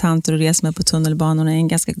gamla tanter och reser mig på tunnelbanorna, är en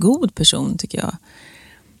ganska god person, tycker jag.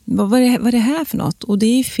 Vad är det här för något? Och det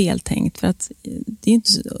är fel tänkt, för att det är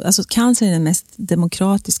inte, alltså cancer är den mest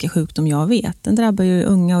demokratiska sjukdom jag vet. Den drabbar ju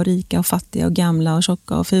unga och rika och fattiga och gamla och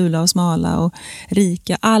tjocka och fula och smala och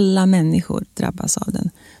rika. Alla människor drabbas av den.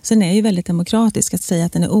 Sen är det ju väldigt demokratisk. Att säga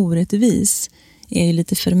att den är orättvis är ju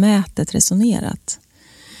lite förmätet resonerat.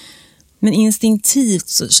 Men instinktivt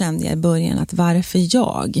så kände jag i början att varför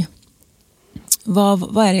jag?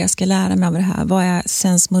 Vad är det jag ska lära mig av det här? Vad är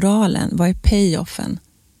sensmoralen? Vad är payoffen?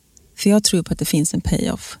 För jag tror på att det finns en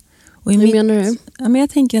payoff. Och hur menar du? Ja, men jag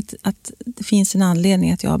tänker att det finns en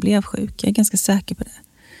anledning att jag blev sjuk. Jag är ganska säker på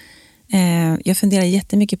det. Jag funderar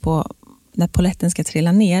jättemycket på när polletten ska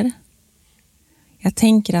trilla ner. Jag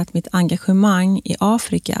tänker att mitt engagemang i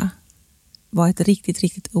Afrika var ett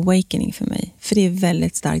riktigt awakening för mig. För det är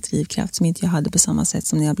väldigt stark drivkraft som inte jag hade på samma sätt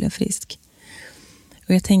som när jag blev frisk.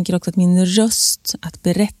 Och jag tänker också att min röst att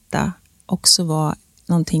berätta också var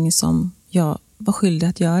någonting som jag var skyldig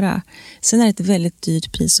att göra. Sen är det ett väldigt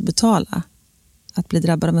dyrt pris att betala. att bli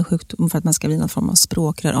drabbad av en sjukdom för att man ska bli någon form av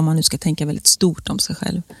språkrör, om man nu ska tänka väldigt stort om sig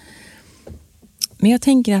själv. Men jag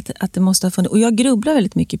tänker att det måste ha funnits, och jag grubblar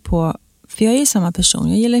väldigt mycket på, för jag är samma person.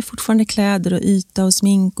 Jag gillar fortfarande kläder och yta och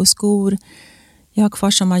smink och skor. Jag har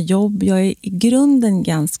kvar samma jobb. Jag är i grunden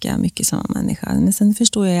ganska mycket samma människa. Men sen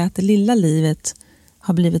förstår jag att det lilla livet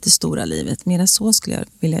har blivit det stora livet. Mer så skulle jag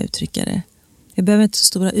vilja uttrycka det. Jag behöver inte så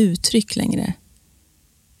stora uttryck längre.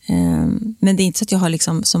 Men det är inte så att jag har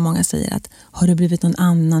liksom, som många säger, att har du blivit någon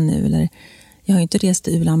annan nu? Eller jag har inte rest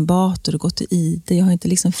till Ulan Bator och gått till Ide. Jag har inte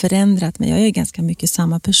liksom förändrat mig. Jag är ganska mycket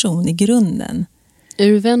samma person i grunden. Är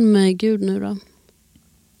du vän med Gud nu då?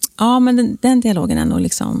 Ja, men den dialogen är nog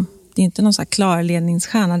liksom, det är inte någon så här klar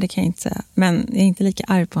ledningsstjärna, det kan jag inte säga. Men jag är inte lika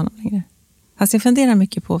arg på honom längre. Alltså jag funderar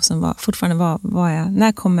mycket på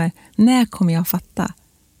när kommer jag fatta?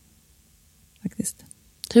 Faktiskt.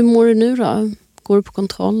 Hur mår du nu då? Går du på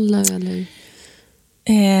kontroller eller?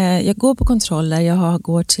 Jag går på kontroller. Jag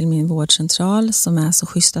går till min vårdcentral som är så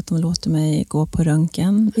schysst att de låter mig gå på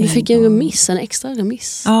röntgen. Du fick en remiss, en extra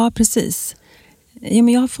remiss. Ja, precis. Ja,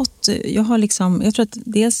 men jag tror att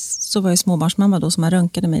dels så var jag småbarnsmamma då som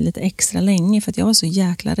röntgade mig lite extra länge för att jag var så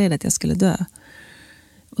jäkla rädd att jag skulle dö.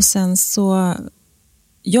 Och sen så,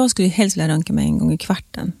 jag skulle helst vilja röntga mig en gång i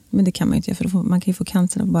kvarten, men det kan man ju inte göra för man kan ju få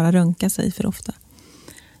cancer av att bara röntga sig för ofta.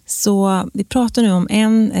 Så vi pratar nu om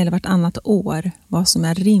 1 eller vartannat år vad som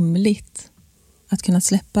är rimligt att kunna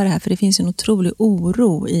släppa det här, för det finns en otrolig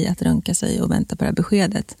oro i att röntga sig och vänta på det här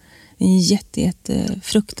beskedet. Det är en jätte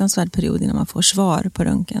fruktansvärd period innan man får svar på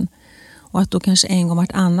röntgen. Och att då kanske en gång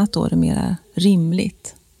vartannat år är mer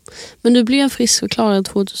rimligt. Men du blev friskförklarad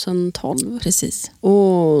 2012. Precis.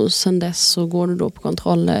 Och sen dess så går du då på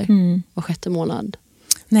kontroller var 6:e månad.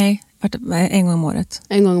 Nej, en gång om året.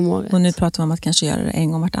 En gång om året. Och nu pratar vi om att kanske göra det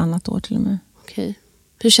en gång vartannat år till och med. Okej.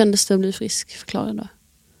 Hur kändes det att bli friskförklarad då?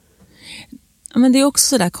 Ja, men det är också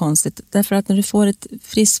så där konstigt. Därför att när du får ett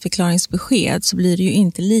friskförklaringsbesked så blir du ju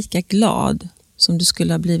inte lika glad som du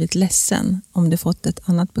skulle ha blivit ledsen om du fått ett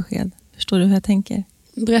annat besked. Förstår du hur jag tänker?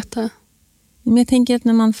 Berätta. Men jag tänker att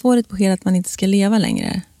när man får ett besked att man inte ska leva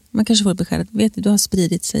längre. Man kanske får ett besked att du har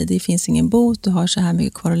spridit sig, det finns ingen bot, du har så här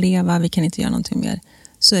mycket kvar att leva, vi kan inte göra någonting mer.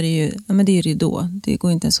 Så är det ju, ja, men det är ju då. Det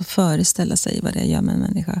går inte ens att föreställa sig vad det gör med en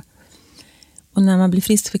människa. Och när man blir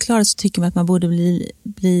friskförklarad så tycker man att man borde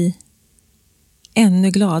bli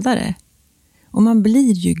ännu gladare. Och man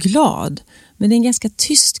blir ju glad, men det är en ganska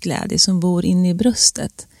tyst glädje som bor inne i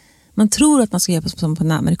bröstet. Man tror att man ska göra som på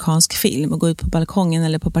en amerikansk film och gå ut på balkongen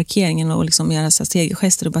eller på parkeringen och liksom göra så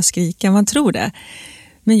segergester och bara skrika. Man tror det.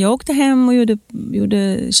 Men jag åkte hem och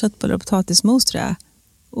gjorde köttbullar och potatismos, tror jag,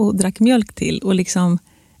 och drack mjölk till. Och liksom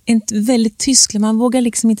en väldigt tyst, man vågar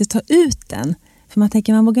liksom inte ta ut den. För man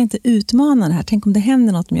tänker, man vågar inte utmana det här. Tänk om det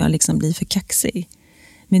händer något om jag liksom blir för kaxig.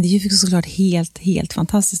 Men det är ju såklart helt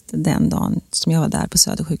fantastiskt den dagen som jag var där på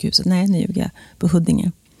Södersjukhuset. Nej, nu ljuger jag. På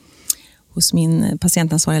Huddinge. Hos min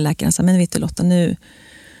patientansvariga läkare. Så, men vet du Lotta, nu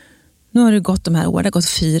har det gått de här åren. Det har gått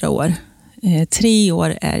 4 år. 3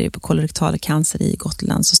 år är ju på kolorektal cancer i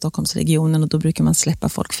Gotlands och Stockholmsregionen. Och då brukar man släppa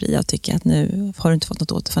folk fria och tycka att nu har du inte fått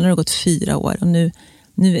något återfall. Nu har det gått 4 år och nu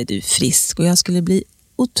är du frisk. Och jag skulle bli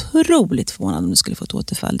otroligt förvånad om du skulle få ett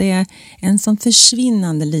återfall. Det är en sån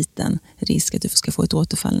försvinnande liten risk att du ska få ett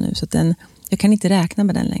återfall nu. Så att jag kan inte räkna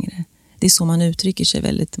med den längre. Det är så man uttrycker sig,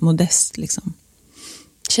 väldigt modest liksom.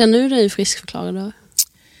 Känner du dig friskförklarad då?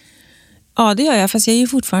 Ja, det gör jag. Fast jag är ju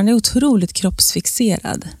fortfarande otroligt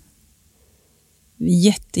kroppsfixerad.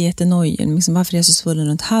 Jättenojig. Liksom varför är jag så svullen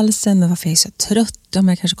runt halsen? Men varför är jag så trött? Om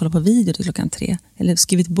jag kanske kollar på video till 3:00. Eller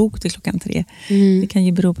skrivit bok till 3:00. Det kan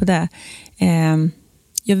ju bero på det.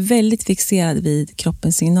 Jag är väldigt fixerad vid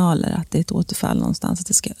kroppens signaler. Att det är ett återfall någonstans. Att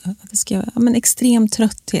det ska men extrem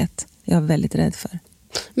trötthet är jag väldigt rädd för.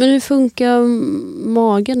 Men hur funkar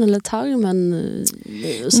magen eller tarmen?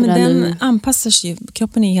 Men den anpassar sig.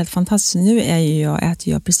 Kroppen är helt fantastisk. Nu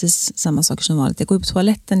äter jag precis samma saker som vanligt. Jag går upp på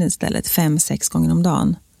toaletten istället 5-6 gånger om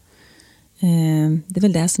dagen. Det är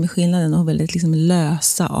väl det som är skillnaden. Och väldigt liksom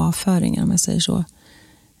lösa avföringar, om jag säger så.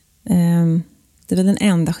 Det är väl den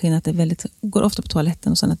enda skillnaden. Att det är väldigt, går ofta på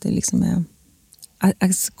toaletten och sen att det liksom är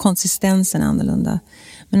konsistensen är annorlunda.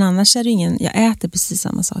 Men annars är det jag äter precis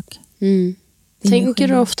samma sak. Tänker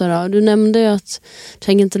du ofta då? Du nämnde att du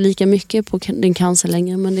tänker inte lika mycket på din cancer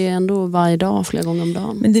längre, men det är ändå varje dag, flera gånger om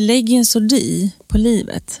dagen. Men det lägger en sordi på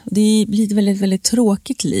livet. Det blir ett väldigt, väldigt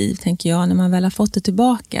tråkigt liv, tänker jag, när man väl har fått det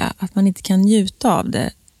tillbaka. Att man inte kan njuta av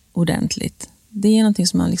det ordentligt. Det är någonting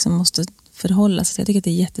som man liksom måste förhålla sig till. Jag tycker att det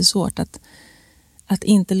är jättesvårt att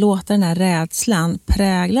inte låta den här rädslan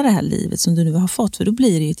prägla det här livet som du nu har fått. För då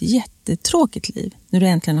blir det ju ett jättetråkigt liv när du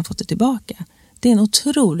äntligen har fått det tillbaka. Det är en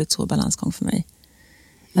otroligt svår balansgång för mig.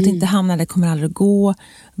 Att inte hamna där, det kommer aldrig gå.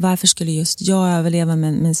 Varför skulle just jag överleva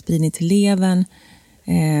med en spridning till levern?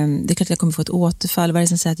 Det är klart att jag kommer få ett återfall. Vad är det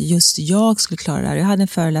som säger att just jag skulle klara det här? Jag hade en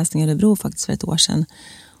föreläsning i Örebro faktiskt för ett år sedan.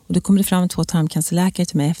 Och då kom det fram 2 tarmcancerläkare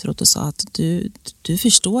till mig efteråt och sa att du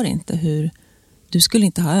förstår inte hur du skulle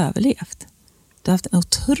inte ha överlevt. Du har haft en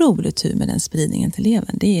otrolig tur med den spridningen till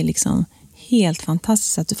levern. Det är liksom helt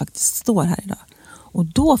fantastiskt att du faktiskt står här idag. Och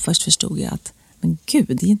då först förstod jag att, men gud,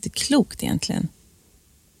 det är inte klokt egentligen.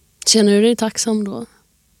 Känner du dig tacksam då?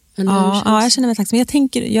 Ja, jag känner mig tacksam.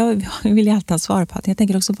 Jag vill ju alltid ha svar på det. Jag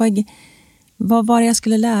tänker också, vad var det jag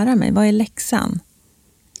skulle lära mig? Vad är läxan?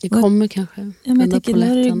 Det kommer kanske. Ja, men jag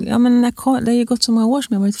tänker, det har ju gått så många år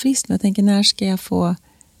som jag har varit frisk nu. Jag tänker, när ska jag få...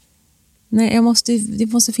 Nej, det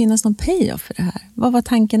måste finnas någon payoff för det här. Vad var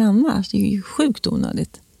tanken annars? Det är ju sjukt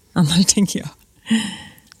onödigt. Annars tänker jag.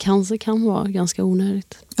 Cancer kan vara ganska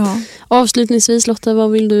onödigt. Ja. Avslutningsvis Lotta,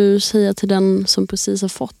 vad vill du säga till den som precis har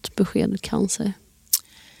fått beskedet cancer?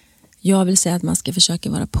 Jag vill säga att man ska försöka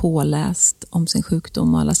vara påläst om sin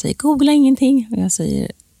sjukdom. Alla säger googla ingenting. Och jag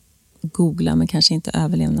säger googla, men kanske inte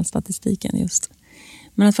överlevnadsstatistiken just.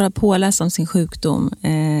 Men att vara påläst om sin sjukdom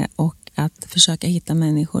och att försöka hitta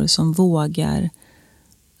människor som vågar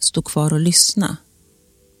stå kvar och lyssna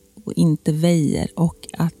och inte väjer, och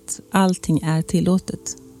att allting är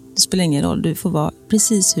tillåtet. Det spelar ingen roll, du får vara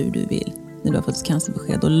precis hur du vill när du har fått ett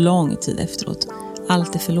cancerbesked, och lång tid efteråt.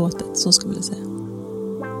 Allt är förlåtet, så skulle jag säga.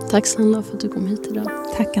 Tack snälla för att du kom hit idag.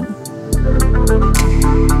 Tack Anna.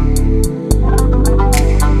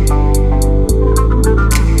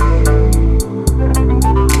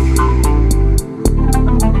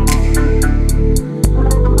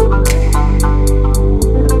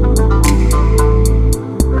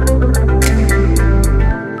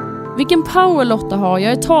 Vilken power Lotta har.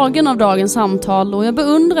 Jag är tagen av dagens samtal och jag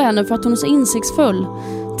beundrar henne för att hon är så insiktsfull.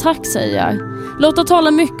 Tack säger jag. Lotta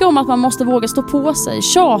talar mycket om att man måste våga stå på sig,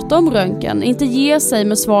 tjata om röntgen, inte ge sig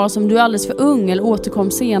med svar som du är alldeles för ung eller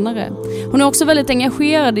återkom senare. Hon är också väldigt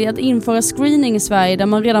engagerad i att införa screening i Sverige där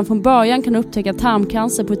man redan från början kan upptäcka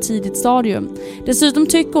tarmcancer på ett tidigt stadium. Dessutom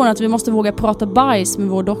tycker hon att vi måste våga prata bajs med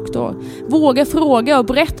vår doktor. Våga fråga och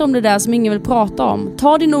berätta om det där som ingen vill prata om.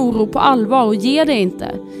 Ta din oro på allvar och ge det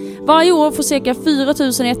inte. Varje år får cirka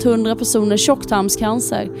 4100 personer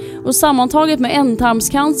tjocktarmscancer, och sammantaget med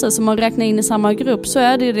ändtarmscancer som man räknar in i samma grupp så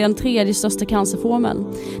är det den 3:e största cancerformen.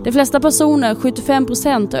 De flesta personer,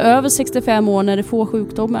 75%, är över 65 år när de får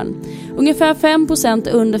sjukdomen. Ungefär 5%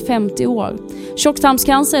 är under 50 år.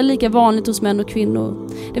 Tjocktarmscancer är lika vanligt hos män och kvinnor.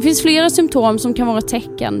 Det finns flera symptom som kan vara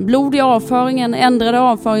tecken. Blod i avföringen, ändrade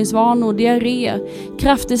avföringsvanor, diarré,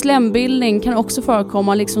 kraftig slembildning kan också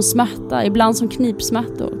förekomma, liksom smärta, ibland som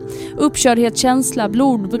knipsmärtor. Uppkördhetskänsla,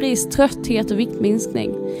 blodbrist, trötthet och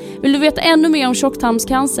viktminskning. Vill du veta ännu mer om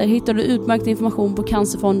tjocktarmscancer hittar du utmärkt information på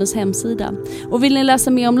Cancerfondens hemsida. Och vill ni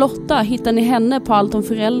läsa mer om Lotta hittar ni henne på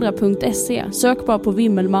alltomföräldrar.se. Sök bara på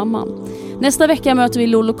Vimmelmamman. Nästa vecka möter vi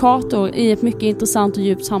Lolo Kato i ett mycket intressant och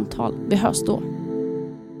djupt samtal. Vi hörs då.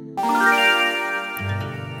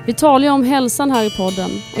 Vi talar ju om hälsan här i podden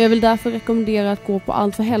och jag vill därför rekommendera att gå på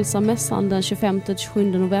Allt för hälsa-mässan den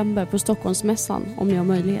 25-27 november på Stockholmsmässan om ni har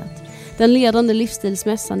möjlighet. Den ledande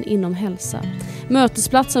livsstilsmässan inom hälsa.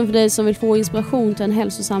 Mötesplatsen för dig som vill få inspiration till en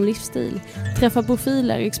hälsosam livsstil. Träffa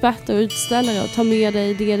profiler, experter och utställare och ta med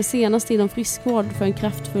dig det senaste inom friskvård för en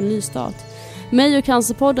kraftfull nystart. Mig och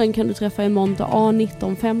Cancerpodden kan du träffa i måndag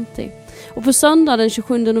A1950. Och på söndag den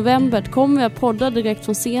 27 november kommer jag podda direkt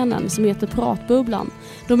från scenen som heter Pratbubblan.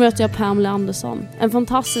 Då möter jag Pamela Andersson, en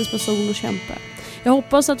fantastisk person och kämpe. Jag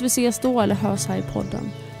hoppas att vi ses då eller hörs här i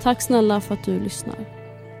podden. Tack snälla för att du lyssnar.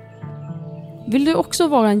 Vill du också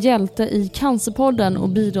vara en hjälte i Cancerpodden och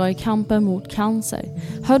bidra i kampen mot cancer?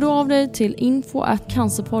 Hör då av dig till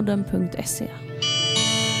info@cancerpodden.se.